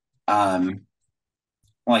and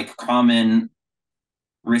like common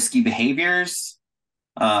risky behaviors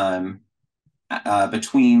between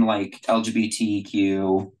like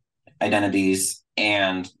LGBTQ identities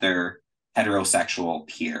and their heterosexual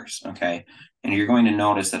peers, okay? And you're going to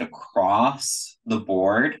notice that across the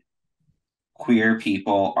board, queer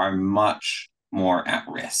people are much more at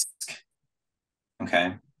risk,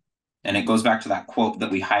 okay? And it goes back to that quote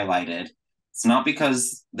that we highlighted. It's not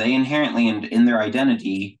because they inherently in their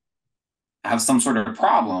identity have some sort of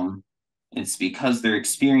problem. It's because they're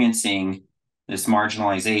experiencing this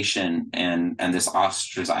marginalization and this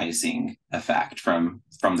ostracizing effect from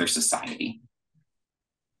their society.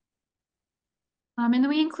 And then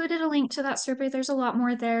we included a link to that survey. There's a lot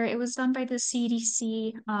more there. It was done by the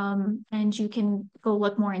CDC, and you can go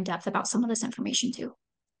look more in depth about some of this information too.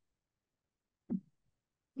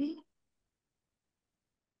 Okay.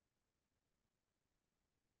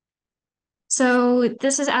 So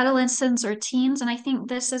this is adolescents or teens, and I think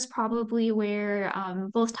this is probably where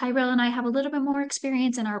both Tyrel and I have a little bit more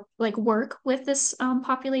experience in our like work with this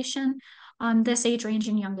population, this age range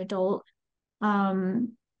and young adult.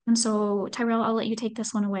 And so Tyrel, I'll let you take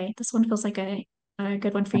this one away. This one feels like a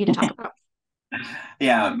good one for you to talk about.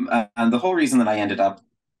 Yeah, the whole reason that I ended up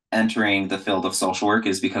entering the field of social work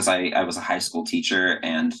is because I was a high school teacher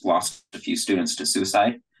and lost a few students to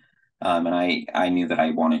suicide. And I knew that I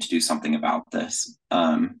wanted to do something about this.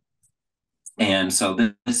 And so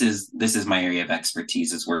this is my area of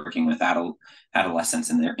expertise, is working with adolescents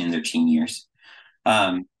in their teen years.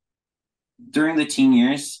 During the teen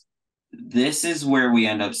years, this is where we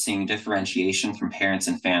end up seeing differentiation from parents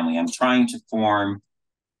and family. I'm trying to form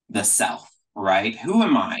the self, right? Who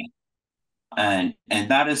am I? And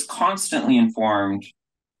that is constantly informed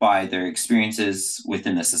by their experiences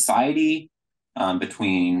within the society,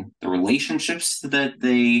 between the relationships that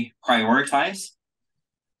they prioritize.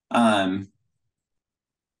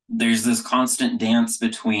 There's this constant dance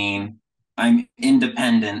between I'm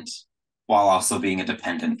independent while also being a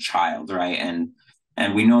dependent child, right?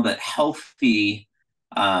 And we know that healthy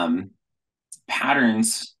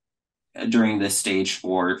patterns during this stage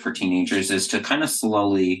for teenagers is to kind of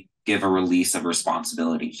slowly give a release of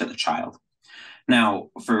responsibility to the child. Now,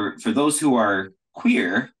 for those who are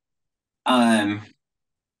queer,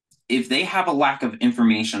 if they have a lack of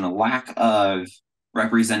information, a lack of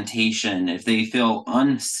representation, if they feel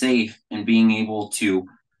unsafe in being able to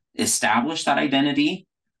establish that identity,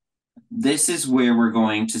 this is where we're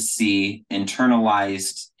going to see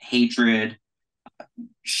internalized hatred,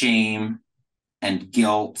 shame, and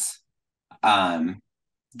guilt,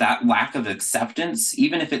 that lack of acceptance,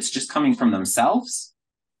 even if it's just coming from themselves,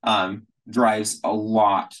 drives a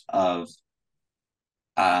lot of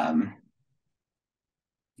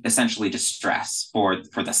essentially distress for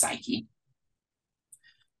the psyche.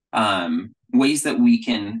 Ways that we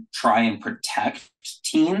can try and protect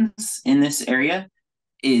teens in this area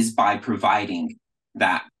is by providing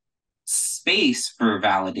that space for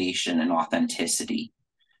validation and authenticity.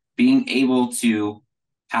 Being able to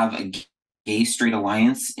have a gay-straight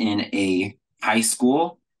alliance in a high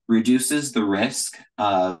school reduces the risk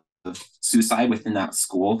of suicide within that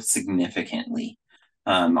school significantly.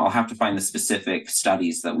 I'll have to find the specific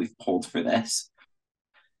studies that we've pulled for this.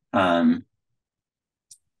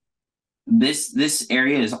 This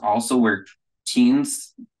area is also where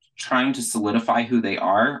teens trying to solidify who they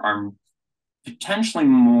are potentially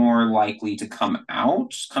more likely to come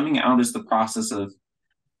out. Coming out is the process of,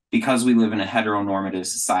 because we live in a heteronormative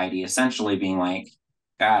society, essentially being like,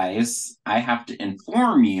 guys, I have to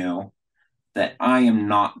inform you that I am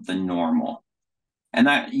not the normal. And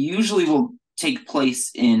that usually will take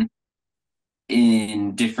place in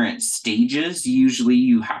different stages. Usually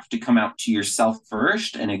you have to come out to yourself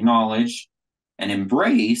first and acknowledge and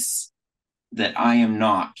embrace that I am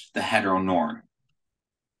not the heteronorm.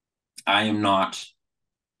 I am not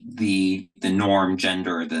the norm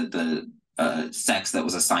gender, the sex that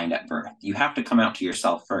was assigned at birth. You have to come out to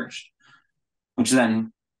yourself first, which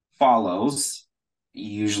then follows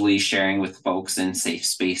usually sharing with folks in safe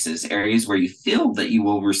spaces, areas where you feel that you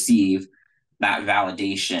will receive that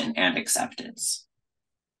validation and acceptance.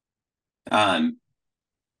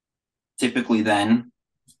 Typically then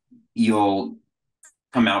you'll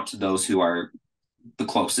come out to those who are the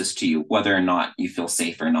closest to you, whether or not you feel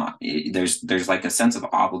safe or not. There's like a sense of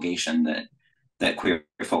obligation that queer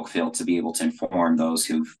folk feel to be able to inform those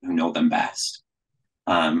who know them best.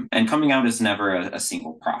 And coming out is never a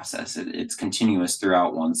single process. It's continuous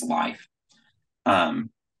throughout one's life. Now,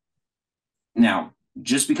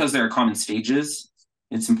 just because there are common stages,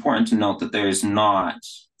 it's important to note that there's not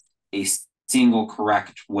a single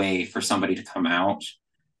correct way for somebody to come out.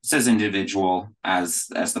 It's as individual as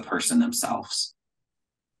the person themselves.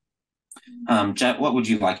 Jett, what would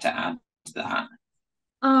you like to add to that?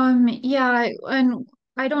 Yeah, and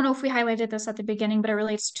I don't know if we highlighted this at the beginning, but it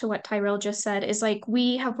relates to what Tyrel just said, is like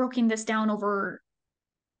we have broken this down over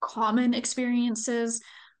common experiences.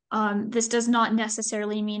 This does not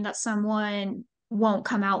necessarily mean that someone won't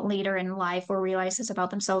come out later in life or realize this about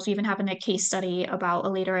themselves. We even have a case study about a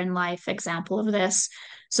later in life example of this.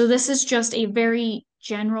 So this is just a very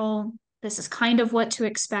general, this is kind of what to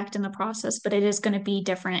expect in the process, but it is going to be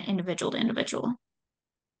different individual to individual.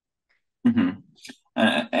 Mm-hmm.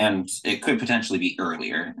 And it could potentially be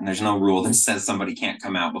earlier, and there's no rule that says somebody can't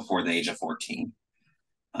come out before the age of 14.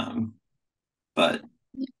 But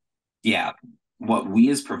yeah, what we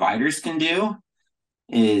as providers can do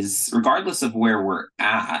is, regardless of where we're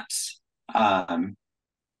at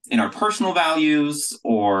in our personal values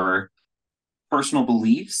or personal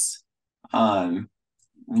beliefs,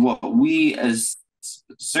 what we as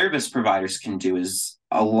service providers can do is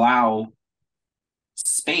allow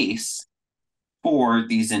space for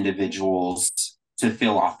these individuals to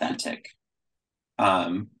feel authentic,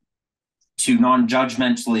 to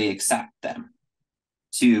non-judgmentally accept them,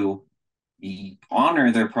 to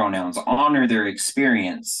honor their pronouns, honor their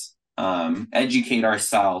experience, educate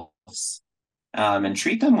ourselves, and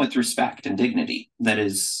treat them with respect and dignity that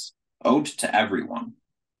is owed to everyone.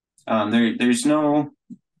 There's no,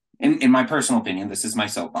 in my personal opinion, this is my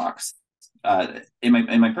soapbox. In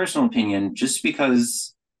my personal opinion, just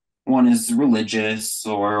because one is religious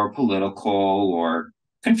or political or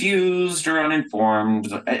confused or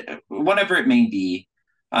uninformed, whatever it may be,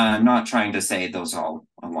 I'm not trying to say those all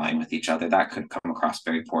align with each other. That could come across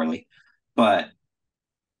very poorly. But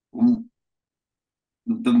the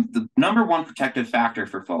number one protective factor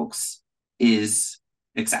for folks is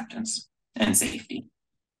acceptance and safety.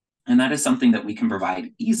 And that is something that we can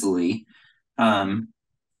provide easily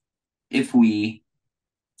if we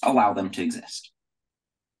allow them to exist.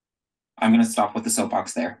 I'm going to stop with the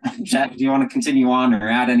soapbox there. Jett, do you want to continue on or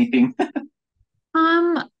add anything?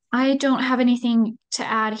 I don't have anything to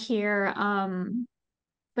add here.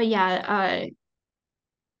 But yeah,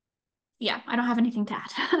 I don't have anything to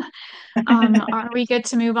add. Are we good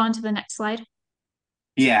to move on to the next slide?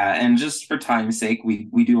 Yeah, and just for time's sake, we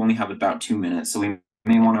do only have about 2 minutes, so we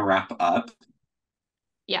may want to wrap up.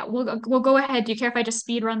 Yeah, we'll go ahead. Do you care if I just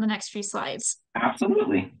speed run the next few slides?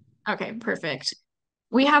 Absolutely. Okay, perfect.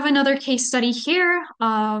 We have another case study here.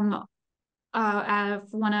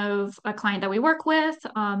 of a client that we work with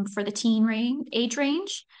for the teen age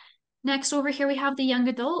range. Next over here, we have the young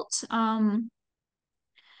adult.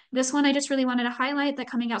 This one, I just really wanted to highlight that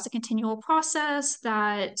coming out is a continual process,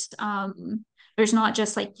 that there's not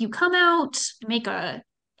just like you come out, make a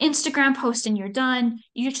Instagram post and you're done.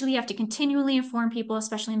 You usually have to continually inform people,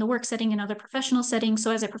 especially in the work setting and other professional settings.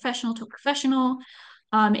 So as a professional to a professional,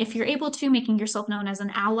 if you're able to, making yourself known as an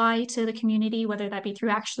ally to the community, whether that be through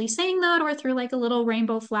actually saying that or through like a little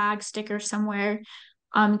rainbow flag sticker somewhere,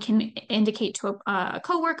 can indicate to a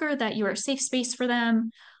coworker that you are a safe space for them.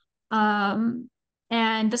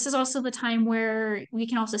 And this is also the time where we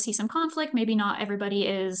can also see some conflict. Maybe not everybody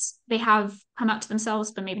they have come out to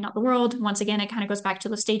themselves, but maybe not the world. Once again, it kind of goes back to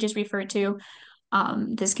the stages referred to.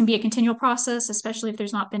 This can be a continual process, especially if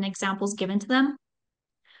there's not been examples given to them.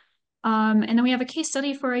 And then we have a case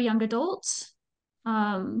study for a young adult.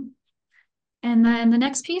 And then the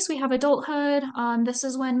next piece, we have adulthood. This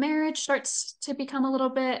is when marriage starts to become a little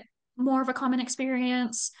bit more of a common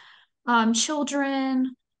experience.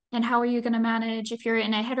 Children, and how are you going to manage if you're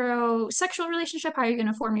in a heterosexual relationship? How are you going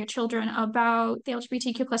to inform your children about the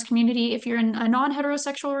LGBTQ plus community? If you're in a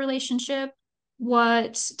non-heterosexual relationship,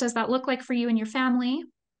 what does that look like for you and your family?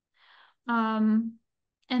 And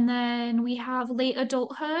then we have late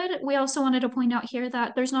adulthood. We also wanted to point out here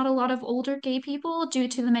that there's not a lot of older gay people due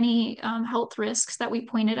to the many health risks that we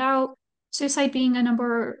pointed out. Suicide being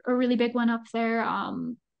a really big one up there.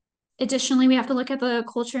 Additionally, we have to look at the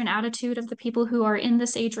culture and attitude of the people who are in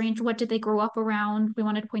this age range. What did they grow up around? We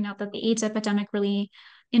wanted to point out that the AIDS epidemic really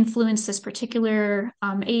influenced this particular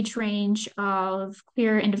age range of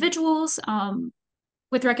queer individuals.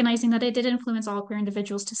 With recognizing that it did influence all queer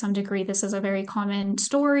individuals to some degree. This is a very common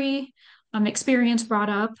story, experience brought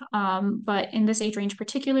up. But in this age range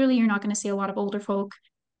particularly, you're not going to see a lot of older folk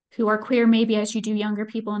who are queer maybe as you do younger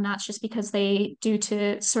people, and that's just because they, due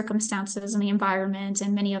to circumstances and the environment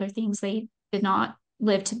and many other things, they did not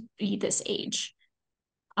live to be this age.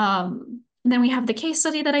 And then we have the case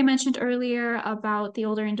study that I mentioned earlier about the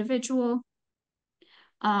older individual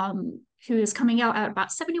who is coming out at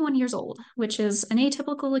about 71 years old, which is an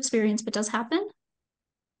atypical experience, but does happen.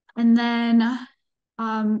 And then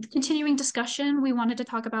continuing discussion, we wanted to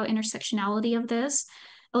talk about intersectionality of this.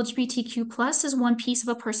 LGBTQ plus is one piece of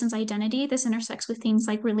a person's identity. This intersects with things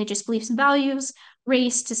like religious beliefs and values,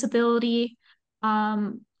 race, disability.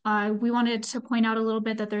 We wanted to point out a little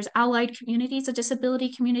bit that there's allied communities, a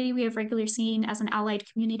disability community we have regularly seen as an allied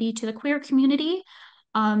community to the queer community,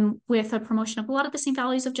 with a promotion of a lot of the same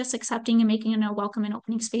values of just accepting and making it a welcome and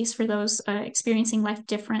opening space for those experiencing life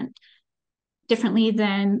differently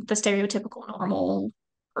than the stereotypical normal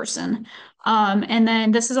person. And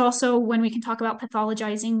then this is also when we can talk about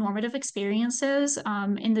pathologizing normative experiences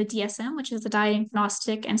in the DSM, which is the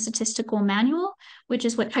Diagnostic and Statistical Manual, which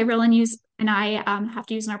is what Tyrel and I have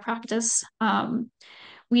to use in our practice.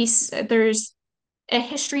 There's a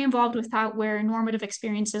history involved with that where normative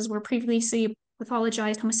experiences were previously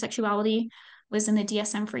pathologized. Homosexuality was in the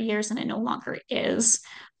DSM for years and it no longer is.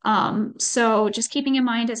 So just keeping in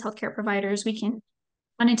mind as healthcare providers, we can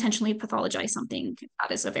unintentionally pathologize something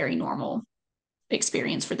that is a very normal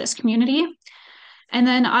experience for this community. And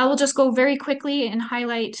then I will just go very quickly and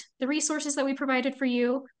highlight the resources that we provided for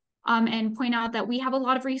you, and point out that we have a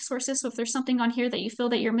lot of resources. So if there's something on here that you feel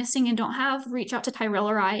that you're missing and don't have, reach out to Tyrel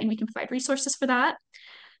or I, and we can provide resources for that.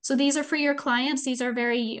 So these are for your clients. These are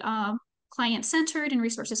very client-centered and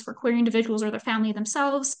resources for queer individuals or their family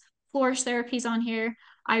themselves. Flourish therapy is on here.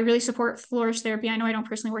 I really support Flourish Therapy. I know I don't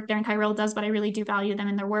personally work there and Tyrel does, but I really do value them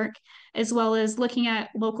in their work, as well as looking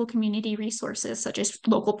at local community resources such as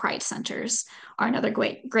local pride centers are another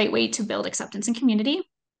great way to build acceptance and community.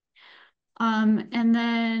 And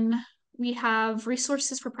then we have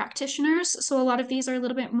resources for practitioners. So a lot of these are a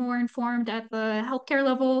little bit more informed at the healthcare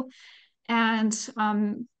level, and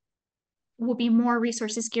will be more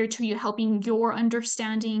resources geared to you helping your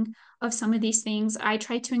understanding of some of these things. I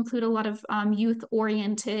try to include a lot of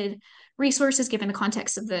youth-oriented resources given the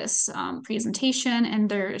context of this presentation, and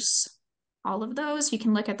there's all of those. You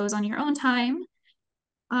can look at those on your own time.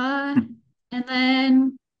 And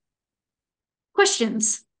then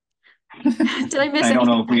questions. Did I miss anything? I don't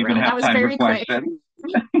know if we even have time for questions.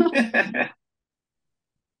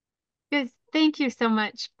 Good. Thank you so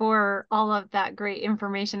much for all of that great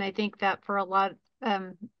information. I think that for a lot,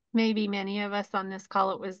 maybe many of us on this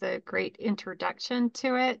call, it was a great introduction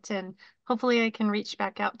to it. And hopefully I can reach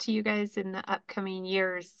back out to you guys in the upcoming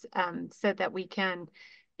years so that we can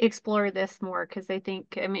explore this more. Because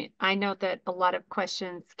I know that a lot of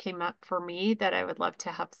questions came up for me that I would love to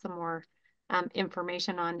have some more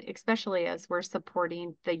information on, especially as we're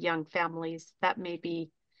supporting the young families that may be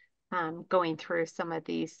going through some of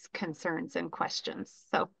these concerns and questions.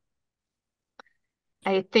 So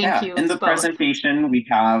I thank you in the both. presentation, we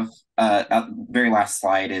have at the very last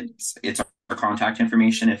slide, it's our contact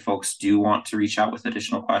information if folks do want to reach out with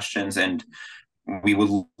additional questions, and we would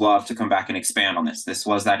love to come back and expand on this. This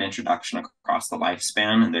was that introduction across the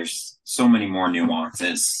lifespan, and there's so many more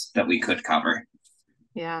nuances that we could cover.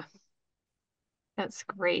 Yeah, that's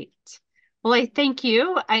great. Well, I thank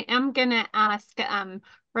you. I am going to ask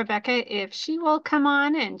Rebecca if she will come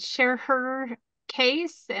on and share her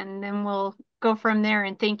case, and then we'll go from there.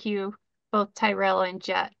 And thank you both Tyrel and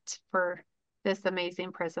Jett for this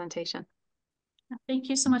amazing presentation. Thank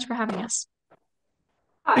you so much for having us.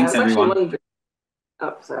 Hi, Thanks, everyone.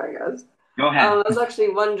 Oh, sorry, guys. Go ahead. I was actually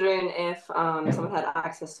wondering if someone had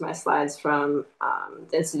access to my slides from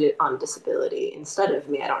the Institute on Disability instead of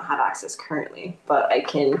me. I don't have access currently, but I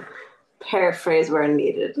can paraphrase where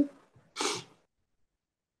needed.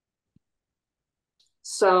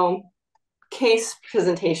 So, case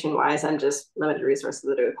presentation-wise, I'm just limited resources.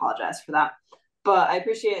 I do apologize for that. But I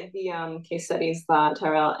appreciate the case studies that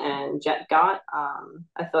Tyrel and Jett got.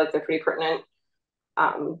 I feel like they're pretty pertinent.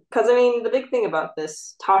 Because I mean, the big thing about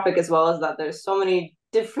this topic as well is that there's so many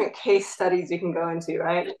different case studies you can go into,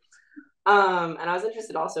 right? And I was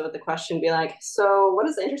interested also with the question, be like, so what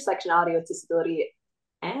is the intersectionality with disability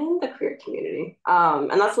and the queer community? And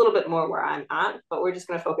that's a little bit more where I'm at, but we're just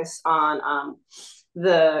going to focus on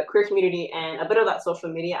the queer community and a bit of that social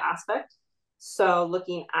media aspect. So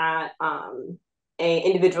looking at a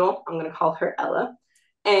individual, I'm going to call her Ella,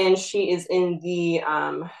 and she is in the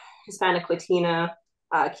Hispanic Latina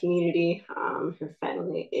community. Her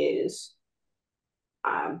family is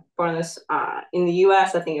born this in the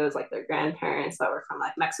US. I think it was like their grandparents that were from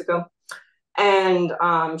like Mexico. And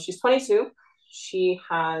she's 22. She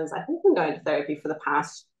has, I think, been going to therapy for the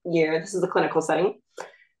past year. This is a clinical setting.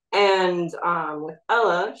 And with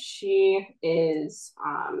Ella, she is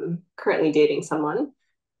currently dating someone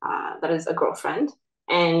that is a girlfriend.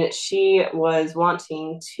 And she was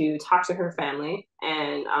wanting to talk to her family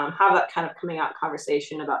and have that kind of coming out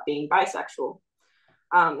conversation about being bisexual.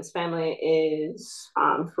 This family is,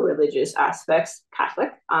 for religious aspects, Catholic,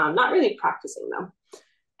 not really practicing though.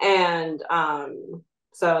 And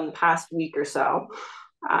so in the past week or so,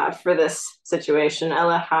 for this situation,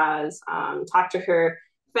 Ella has talked to her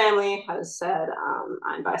family, has said,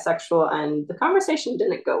 I'm bisexual, and the conversation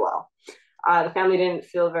didn't go well. The family didn't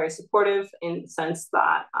feel very supportive in the sense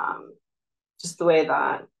that just the way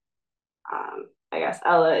that I guess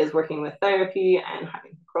Ella is working with therapy and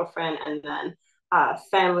having a girlfriend, and then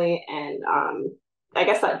family and I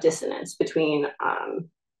guess that dissonance between I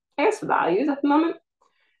guess values at the moment.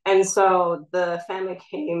 And so the family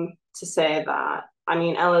came to say that, I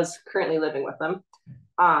mean, Ella's currently living with them,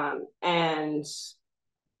 and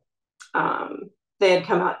they had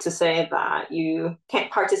come out to say that you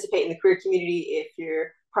can't participate in the queer community if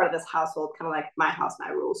you're part of this household, kind of like my house, my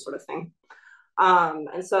rules sort of thing.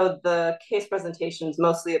 And so the case presentation is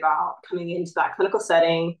mostly about coming into that clinical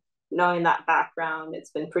setting, knowing that background.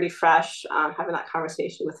 It's been pretty fresh, having that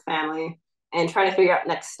conversation with family and trying to figure out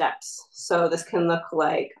next steps. So this can look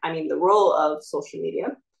like, I mean, the role of social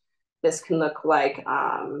media. This can look like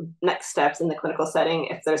next steps in the clinical setting,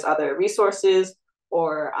 if there's other resources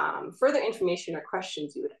or further information or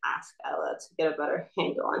questions you would ask Ella to get a better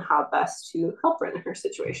handle on how best to help her in her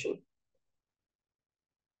situation.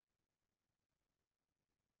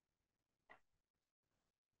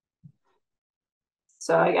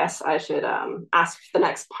 So I guess I should ask the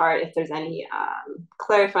next part if there's any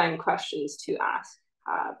clarifying questions to ask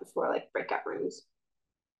before like breakout rooms.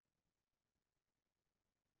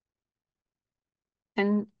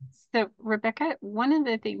 And so, Rebecca, one of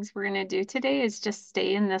the things we're going to do today is just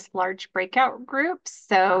stay in this large breakout group.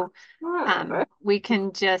 So we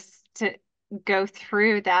can just go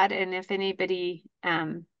through that. And if anybody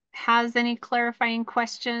has any clarifying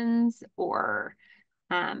questions or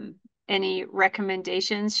any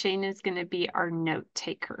recommendations, Shane is going to be our note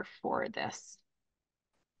taker for this.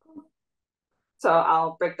 So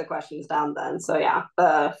I'll break the questions down then. So yeah,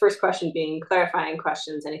 the first question being clarifying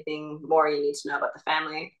questions, anything more you need to know about the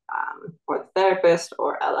family or the therapist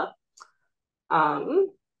or Ella. I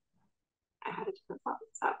had a different thought.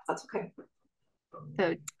 That's okay.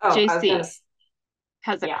 So JC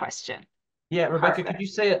has a question. Yeah, Rebecca, Perfect. could you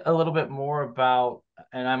say a little bit more about,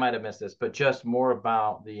 and I might have missed this, but just more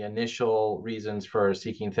about the initial reasons for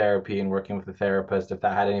seeking therapy and working with a therapist, if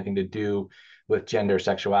that had anything to do with gender,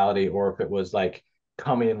 sexuality, or if it was like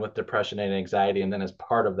coming in with depression and anxiety, and then as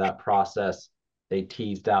part of that process, they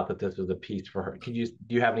teased out that this was a piece for her. Do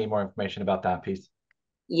you have any more information about that piece?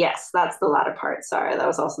 Yes, that's the latter part. Sorry, that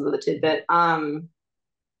was also the tidbit.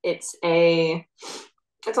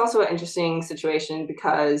 It's also an interesting situation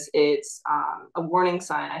because it's a warning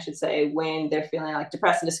sign, I should say, when they're feeling like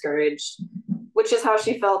depressed and discouraged, which is how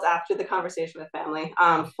she felt after the conversation with family,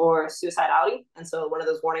 for suicidality. And so one of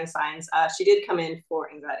those warning signs, she did come in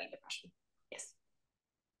for anxiety and depression. Yes.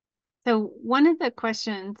 So one of the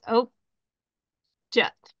questions, oh,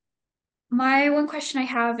 Jett. My one question I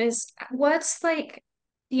have is what's like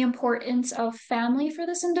the importance of family for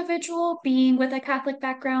this individual being with a Catholic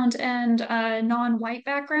background and a non-white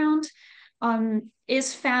background?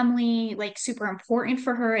 Is family like super important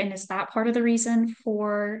for her, and is that part of the reason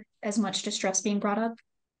for as much distress being brought up?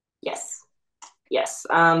 Yes. Yes.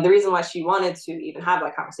 The reason why she wanted to even have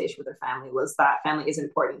that conversation with her family was that family is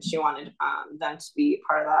important. She wanted them to be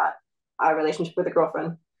part of that relationship with a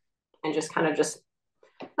girlfriend and just kind of just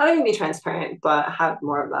not even be transparent, but have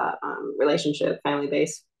more of that relationship,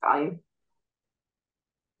 family-based value.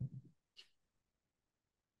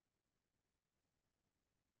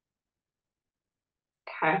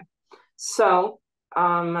 Okay. So,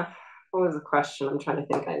 what was the question? I'm trying to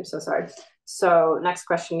think. I'm so sorry. So, next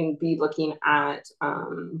question can be looking at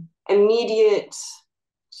immediate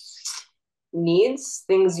needs,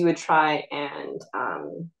 things you would try and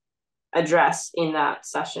address in that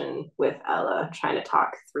session with Ella, trying to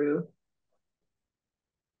talk through,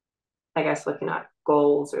 I guess, looking at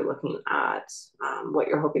goals or looking at what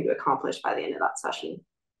you're hoping to accomplish by the end of that session.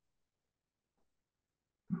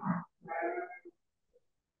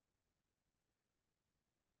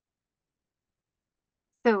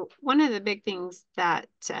 So one of the big things that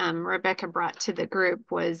Rebecca brought to the group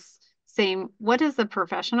was saying, what as a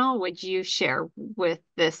professional would you share with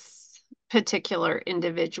this particular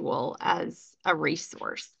individual as a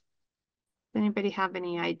resource? Does anybody have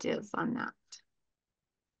any ideas on that?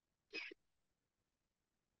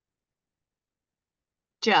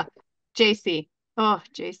 Jeff, JC. Oh,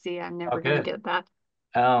 JC, I'm never going to get that.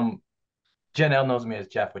 Janelle knows me as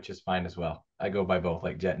Jeff, which is fine as well. I go by both,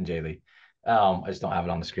 like Jett and Jaylee. I just don't have it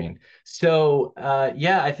on the screen. So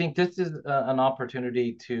yeah, I think this is an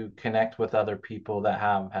opportunity to connect with other people that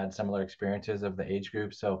have had similar experiences of the age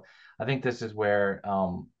group. So I think this is where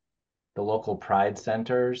the local pride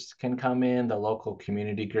centers can come in, the local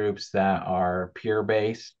community groups that are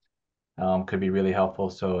peer-based could be really helpful.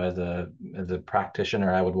 So as a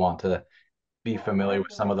practitioner, I would want to be familiar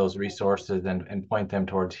with some of those resources and point them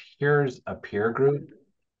towards here's a peer group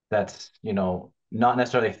that's, you know, not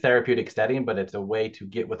necessarily a therapeutic setting, but it's a way to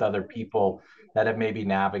get with other people that have maybe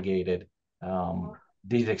navigated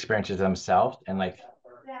these experiences themselves. And like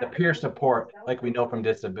the peer support, like we know from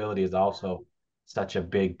disability, is also such a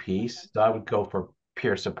big piece. So I would go for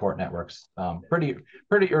peer support networks pretty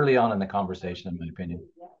early on in the conversation, in my opinion.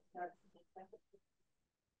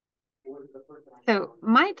 So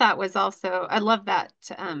my thought was also, I love that,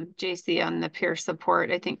 JC, on the peer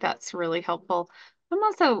support. I think that's really helpful. I'm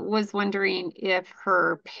also was wondering if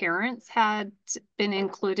her parents had been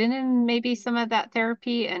included in maybe some of that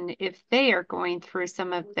therapy and if they are going through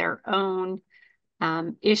some of their own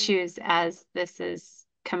issues as this is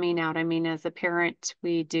coming out. I mean, as a parent,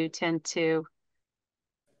 we do tend to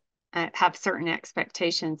have certain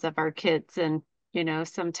expectations of our kids, and, you know,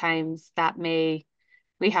 sometimes that we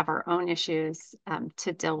have our own issues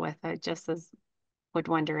to deal with. I just would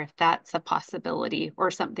wonder if that's a possibility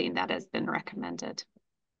or something that has been recommended.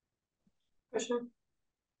 For sure.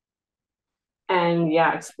 And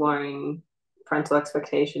yeah, exploring parental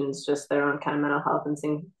expectations, just their own kind of mental health and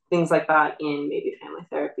things like that in maybe family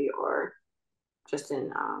therapy or just in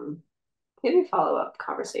maybe follow-up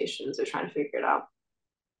conversations or trying to figure it out.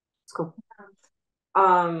 It's cool.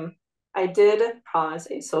 I did promise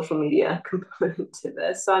a social media component to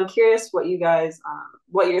this. So I'm curious what you guys,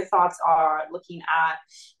 what your thoughts are looking at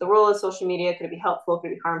the role of social media. Could it be helpful?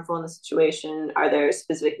 Could it be harmful in the situation? Are there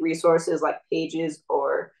specific resources like pages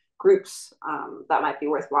or groups that might be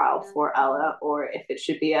worthwhile for Ella? Or if it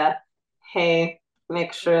should be a, hey,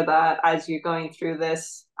 make sure that as you're going through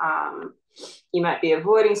this, you might be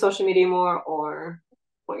avoiding social media more, or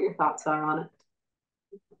what your thoughts are on it.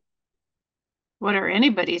 What are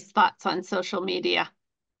anybody's thoughts on social media?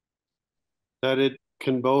 That it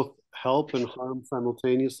can both help and harm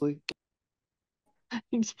simultaneously.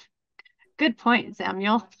 Good point,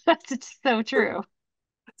 Samuel. That's so true.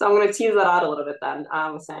 So I'm going to tease that out a little bit then,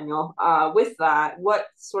 Samuel. With that, what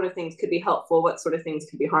sort of things could be helpful? What sort of things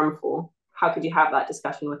could be harmful? How could you have that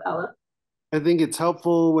discussion with Ella? I think it's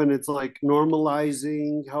helpful when it's like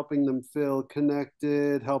normalizing, helping them feel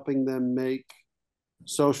connected, helping them make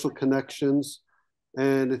social connections.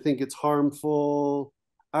 And I think it's harmful.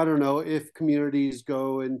 I don't know if communities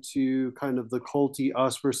go into kind of the culty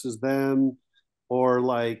us versus them, or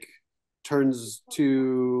like turns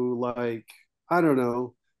to like, I don't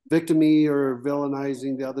know, victimy or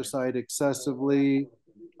villainizing the other side excessively.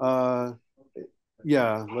 Uh,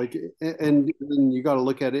 yeah, like, and you got to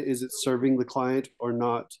look at it, is it serving the client or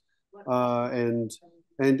not? And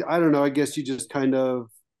I don't know, I guess you just kind of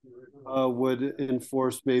would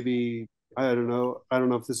enforce, maybe, I don't know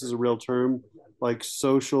if this is a real term, like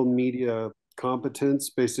social media competence,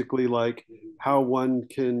 basically like how one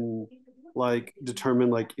can like determine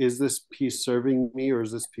like, is this piece serving me or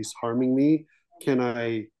is this piece harming me? Can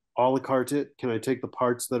I a la carte it? Can I take the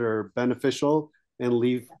parts that are beneficial and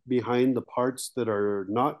leave behind the parts that are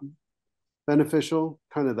not beneficial?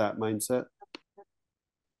 Kind of that mindset.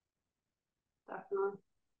 Definitely.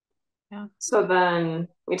 Yeah. So then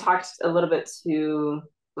we talked a little bit to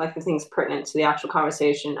like the things pertinent to the actual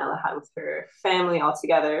conversation Ella had with her family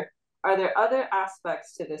altogether. Are there other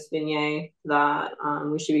aspects to this vignette that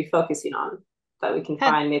we should be focusing on that we can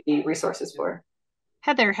find maybe resources for?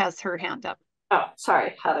 Heather has her hand up. Oh,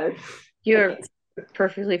 sorry, Heather. You're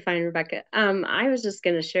perfectly fine, Rebecca. I was just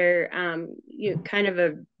going to share you kind of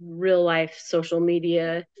a real life social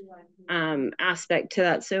media aspect to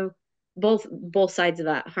that. So both sides of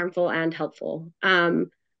that, harmful and helpful.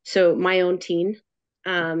 So my own teen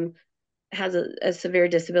has a severe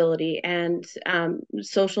disability, and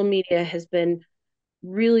social media has been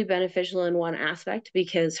really beneficial in one aspect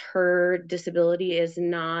because her disability is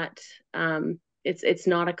not it's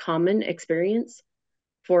not a common experience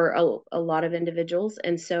for a lot of individuals.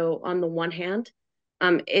 And so on the one hand,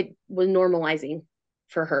 it was normalizing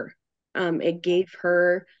for her. It gave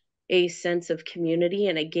her a sense of community,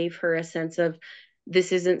 and it gave her a sense of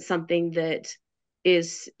this isn't something that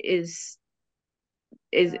is is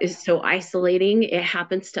is so isolating. It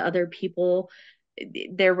happens to other people.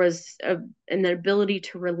 There was an ability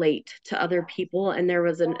to relate to other people, and there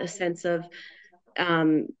was a sense of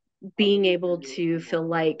um, being able to feel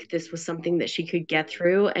like this was something that she could get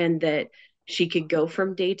through and that she could go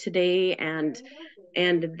from day to day, and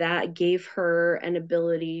that gave her an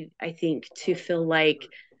ability, I think, to feel like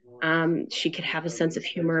she could have a sense of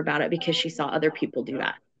humor about it because she saw other people do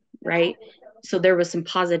that, right? So there was some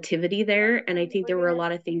positivity there, and I think there were a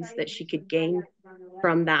lot of things that she could gain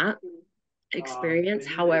from that experience.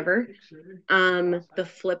 However, the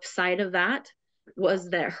flip side of that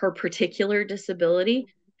was that her particular disability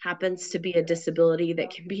happens to be a disability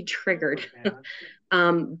that can be triggered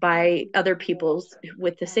by other people's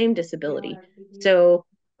with the same disability. So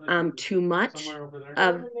too much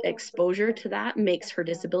of exposure to that makes her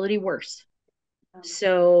disability worse.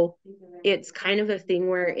 So it's kind of a thing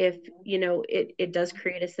where if it does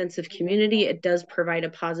create a sense of community, it does provide a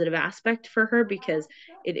positive aspect for her because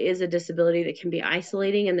it is a disability that can be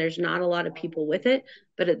isolating and there's not a lot of people with it.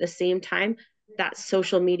 But at the same time, that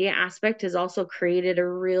social media aspect has also created a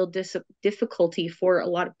real difficulty for a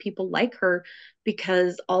lot of people like her,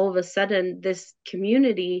 because all of a sudden this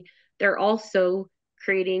community, they're also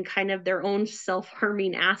creating kind of their own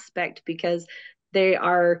self-harming aspect because they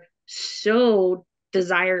are so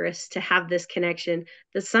desirous to have this connection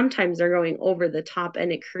that sometimes they're going over the top,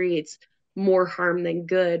 and it creates more harm than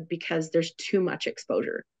good because there's too much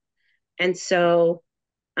exposure. And so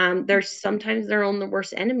they're sometimes their own the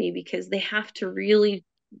worst enemy because they have to really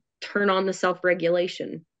turn on the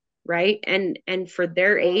self-regulation, right? And for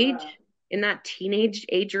their age, in that teenage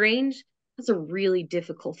age range, that's a really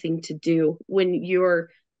difficult thing to do when you're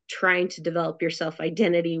trying to develop your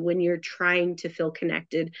self-identity, when you're trying to feel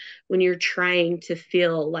connected, when you're trying to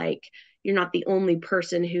feel like you're not the only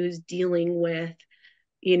person who's dealing with,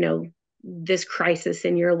 this crisis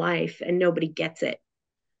in your life and nobody gets it.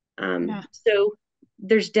 So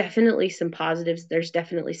there's definitely some positives, there's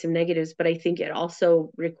definitely some negatives, but I think it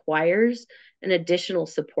also requires an additional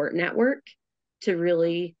support network to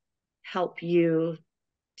really help you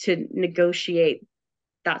to negotiate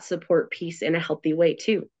that support piece in a healthy way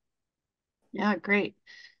too. Yeah, great.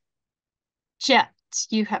 Jett,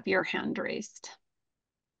 you have your hand raised.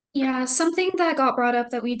 Yeah, something that got brought up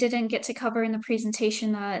that we didn't get to cover in the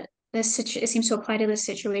presentation that it seems to apply to this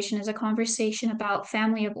situation is a conversation about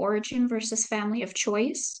family of origin versus family of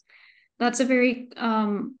choice. That's a very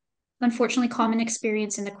unfortunately common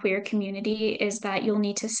experience in the queer community, is that you'll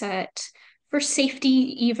need to set, for safety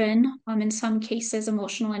even, in some cases,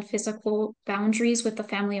 emotional and physical boundaries with the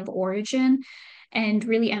family of origin, and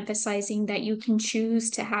really emphasizing that you can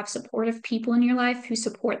choose to have supportive people in your life who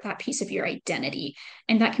support that piece of your identity.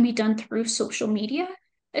 And that can be done through social media.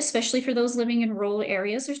 especially for those living in rural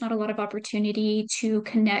areas. There's not a lot of opportunity to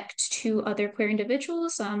connect to other queer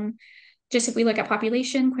individuals. Just if we look at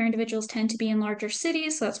population, queer individuals tend to be in larger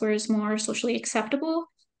cities, so that's where it's more socially acceptable.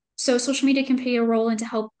 So social media can play a role into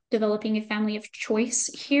help developing a family of choice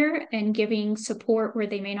here and giving support where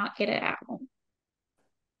they may not get it at home.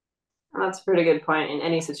 That's a pretty good point in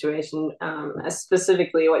any situation,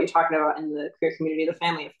 specifically what you're talking about in the queer community, the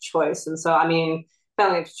family of choice. And so, I mean,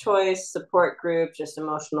 family of choice, support group, just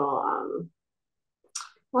emotional,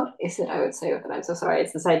 what is it I would say with it? I'm so sorry.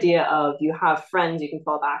 It's this idea of you have friends you can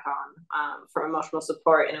fall back on for emotional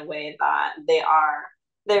support in a way that they are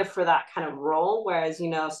there for that kind of role. Whereas, you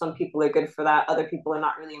know, some people are good for that. Other people are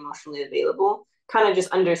not really emotionally available. Kind of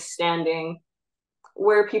just understanding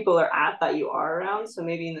where people are at that you are around. So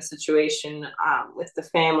maybe in the situation with the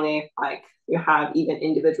family, like you have even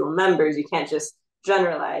individual members, you can't just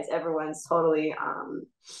generalize. Everyone's totally on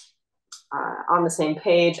the same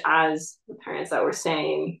page as the parents that were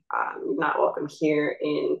saying, you're not welcome here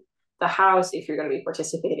in the house if you're going to be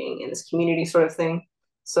participating in this community sort of thing.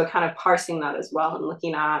 So kind of parsing that as well and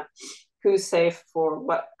looking at who's safe for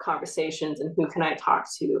what conversations and who can I talk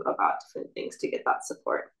to about different things to get that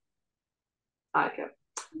support. Okay.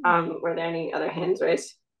 Were there any other hands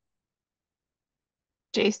raised?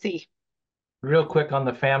 JC. Real quick on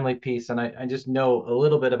the family piece, and I just know a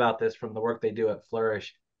little bit about this from the work they do at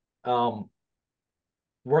Flourish.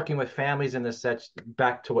 Working with families in this set,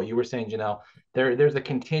 back to what you were saying, Janelle, there's a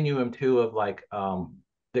continuum too of like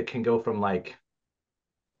that can go from like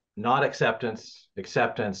not acceptance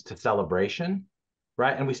to celebration,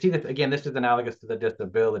 right? And we see this again, this is analogous to the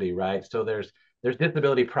disability, right? So there's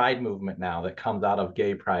disability pride movement now that comes out of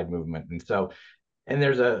gay pride movement. And so, and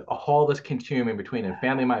there's a whole this continuum in between, and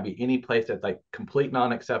family might be any place that's like complete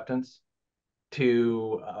non-acceptance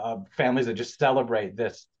to families that just celebrate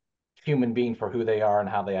this human being for who they are and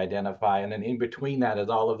how they identify. And then in between that is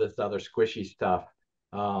all of this other squishy stuff.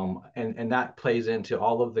 And that plays into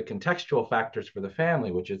all of the contextual factors for the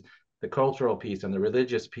family, which is the cultural piece and the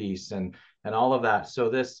religious piece and all of that. So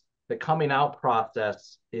the coming out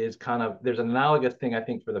process is kind of, there's an analogous thing, I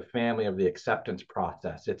think, for the family of the acceptance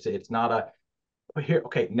process. It's not a, here,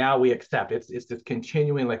 okay, now we accept. It's this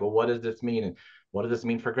continuing, like, well, what does this mean? And what does this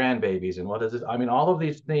mean for grandbabies? And what does this, I mean, all of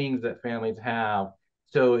these things that families have.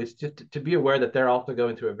 So it's just to be aware that they're also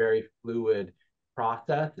going through a very fluid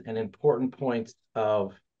process, and important points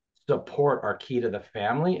of support are key to the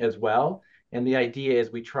family as well. And the idea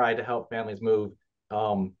is we try to help families move,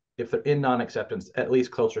 if they're in non-acceptance, at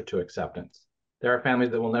least closer to acceptance. There are families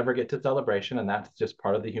that will never get to celebration, and that's just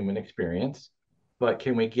part of the human experience. But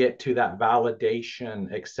can we get to that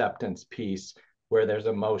validation acceptance piece where there's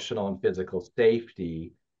emotional and physical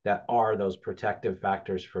safety that are those protective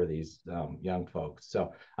factors for these young folks?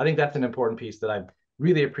 So I think that's an important piece that I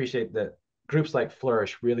really appreciate, that groups like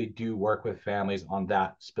Flourish really do work with families on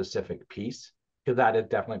that specific piece, because that is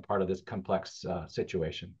definitely part of this complex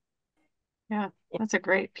situation. Yeah, that's a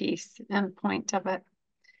great piece and point of it.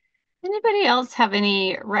 Anybody else have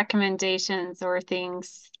any recommendations or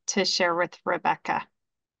things to share with Rebecca?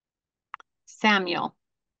 Samuel.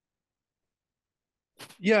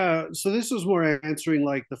 Yeah, so this was more answering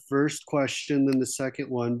like the first question than the second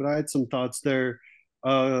one, but I had some thoughts there.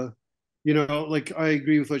 You know, like I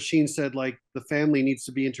agree with what Sheen said, like the family needs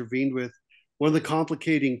to be intervened with. One of the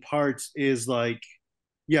complicating parts is like,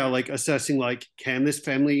 yeah, like assessing like, can this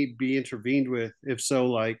family be intervened with? If so,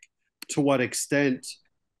 like to what extent?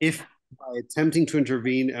 If by attempting to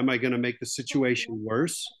intervene, am I going to make the situation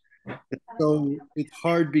worse? And so it's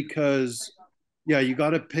hard because, yeah, you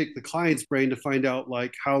got to pick the client's brain to find out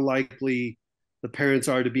like how likely the parents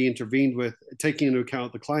are to be intervened with, taking into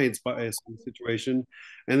account the client's bias in the situation.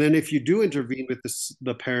 And then if you do intervene with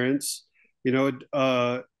the parents, you know,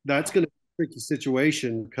 that's going to be a tricky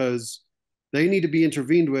situation because they need to be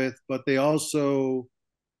intervened with, but they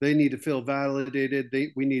need to feel validated.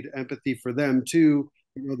 We need empathy for them too.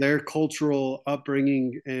 You know, their cultural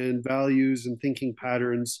upbringing and values and thinking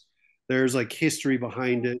patterns, there's like history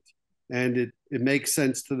behind it, and it makes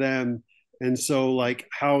sense to them. And so like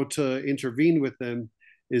how to intervene with them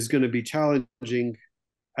is going to be challenging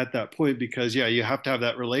at that point, because yeah, you have to have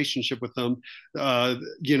that relationship with them.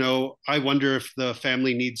 You know, I wonder if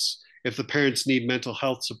the parents need mental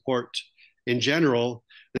health support in general.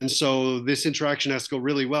 And so this interaction has to go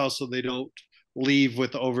really well so they don't leave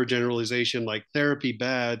with the overgeneralization, like therapy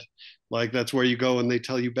bad, like that's where you go and they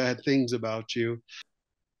tell you bad things about you.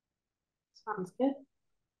 Sounds good.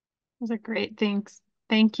 Those are great things.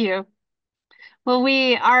 Thank you. Well,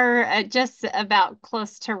 we are just about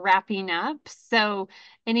close to wrapping up. So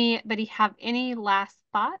anybody have any last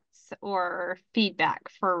thoughts? or feedback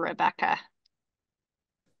for Rebecca?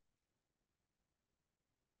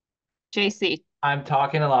 JC. I'm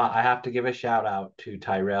talking a lot. I have to give a shout out to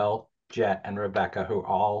Tyrel, Jett, and Rebecca, who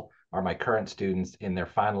all are my current students in their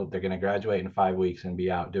final. They're going to graduate in 5 weeks and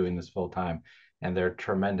be out doing this full time. And they're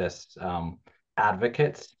tremendous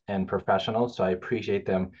advocates and professionals. So I appreciate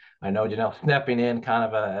them. I know, stepping in kind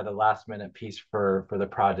of at a last minute piece for the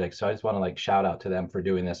project. So I just want to like shout out to them for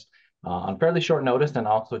doing this on fairly short notice and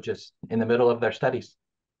also just in the middle of their studies.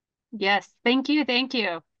 Yes, thank you, thank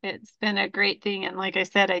you. It's been a great thing, and like I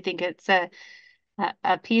said, I think it's a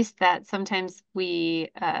piece that sometimes we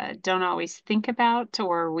don't always think about,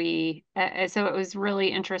 or so it was really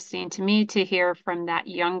interesting to me to hear from that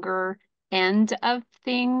younger end of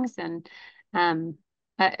things, and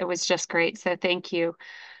it was just great. So thank you.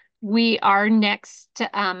 We are next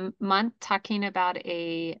month talking about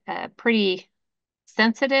a pretty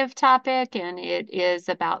sensitive topic, and it is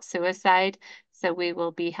about suicide. So we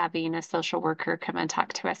will be having a social worker come and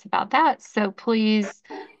talk to us about that. So please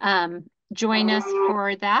join us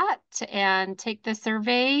for that and take the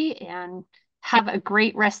survey, and have a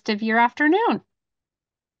great rest of your afternoon.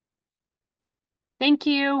 Thank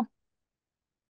you.